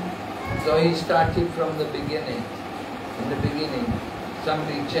 So he started from the beginning. In the beginning,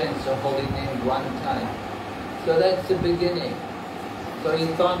 somebody chants the holy name one time. So that's the beginning. So he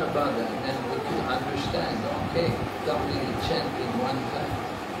thought about it, and then we could understand, okay, somebody chanting one time.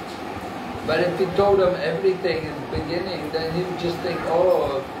 But if he told him everything in the beginning, then he would just think,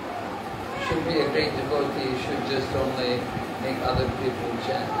 oh, should be a great devotee, should just only make other people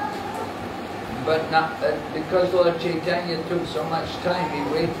chant. But not, because Lord Chaitanya took so much time, he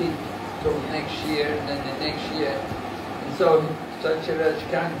waited till next year and then the next year. And so Satyaraj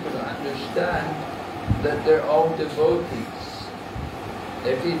Khan could understand that they're all devotees.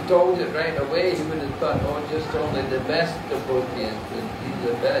 If he told it right away, he would have thought, oh, just only the best devotees, he's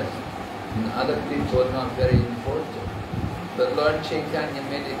the best. And other people are not very important. But Lord Chaitanya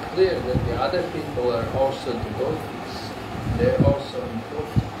made it clear that the other people are also devotees. They're also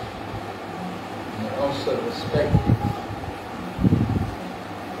important. They're also respected.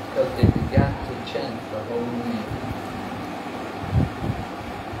 Because they began to chant the holy name.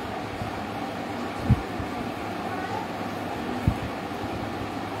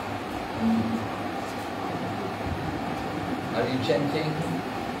 Are you chanting?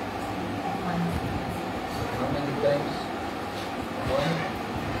 How many times? One?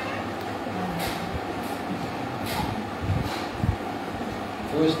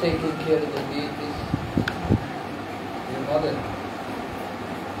 Who is taking care of the deities? Your mother.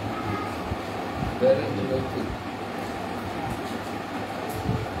 Very devoted.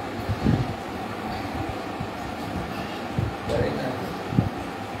 Very nice.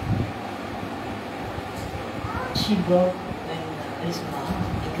 She brought, when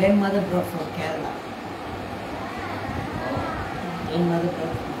the grandmother brought from Kerala. Grandmother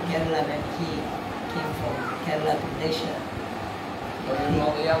brought from Kerala when he came from Kerala to Malaysia. Are you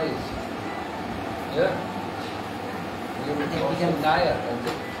Malayalis? Yeah. You're also Naya, I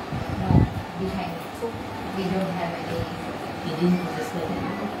think. No, we don't have any. He didn't understand it.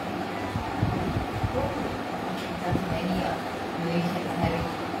 That's many Malaysians having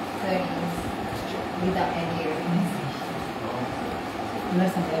surnames without any recognition. There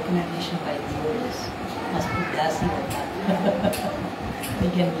was some recognition by the orders. Must put Dasi or that. They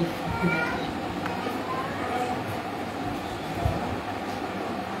can give recognition.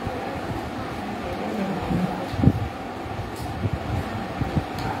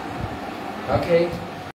 Okay.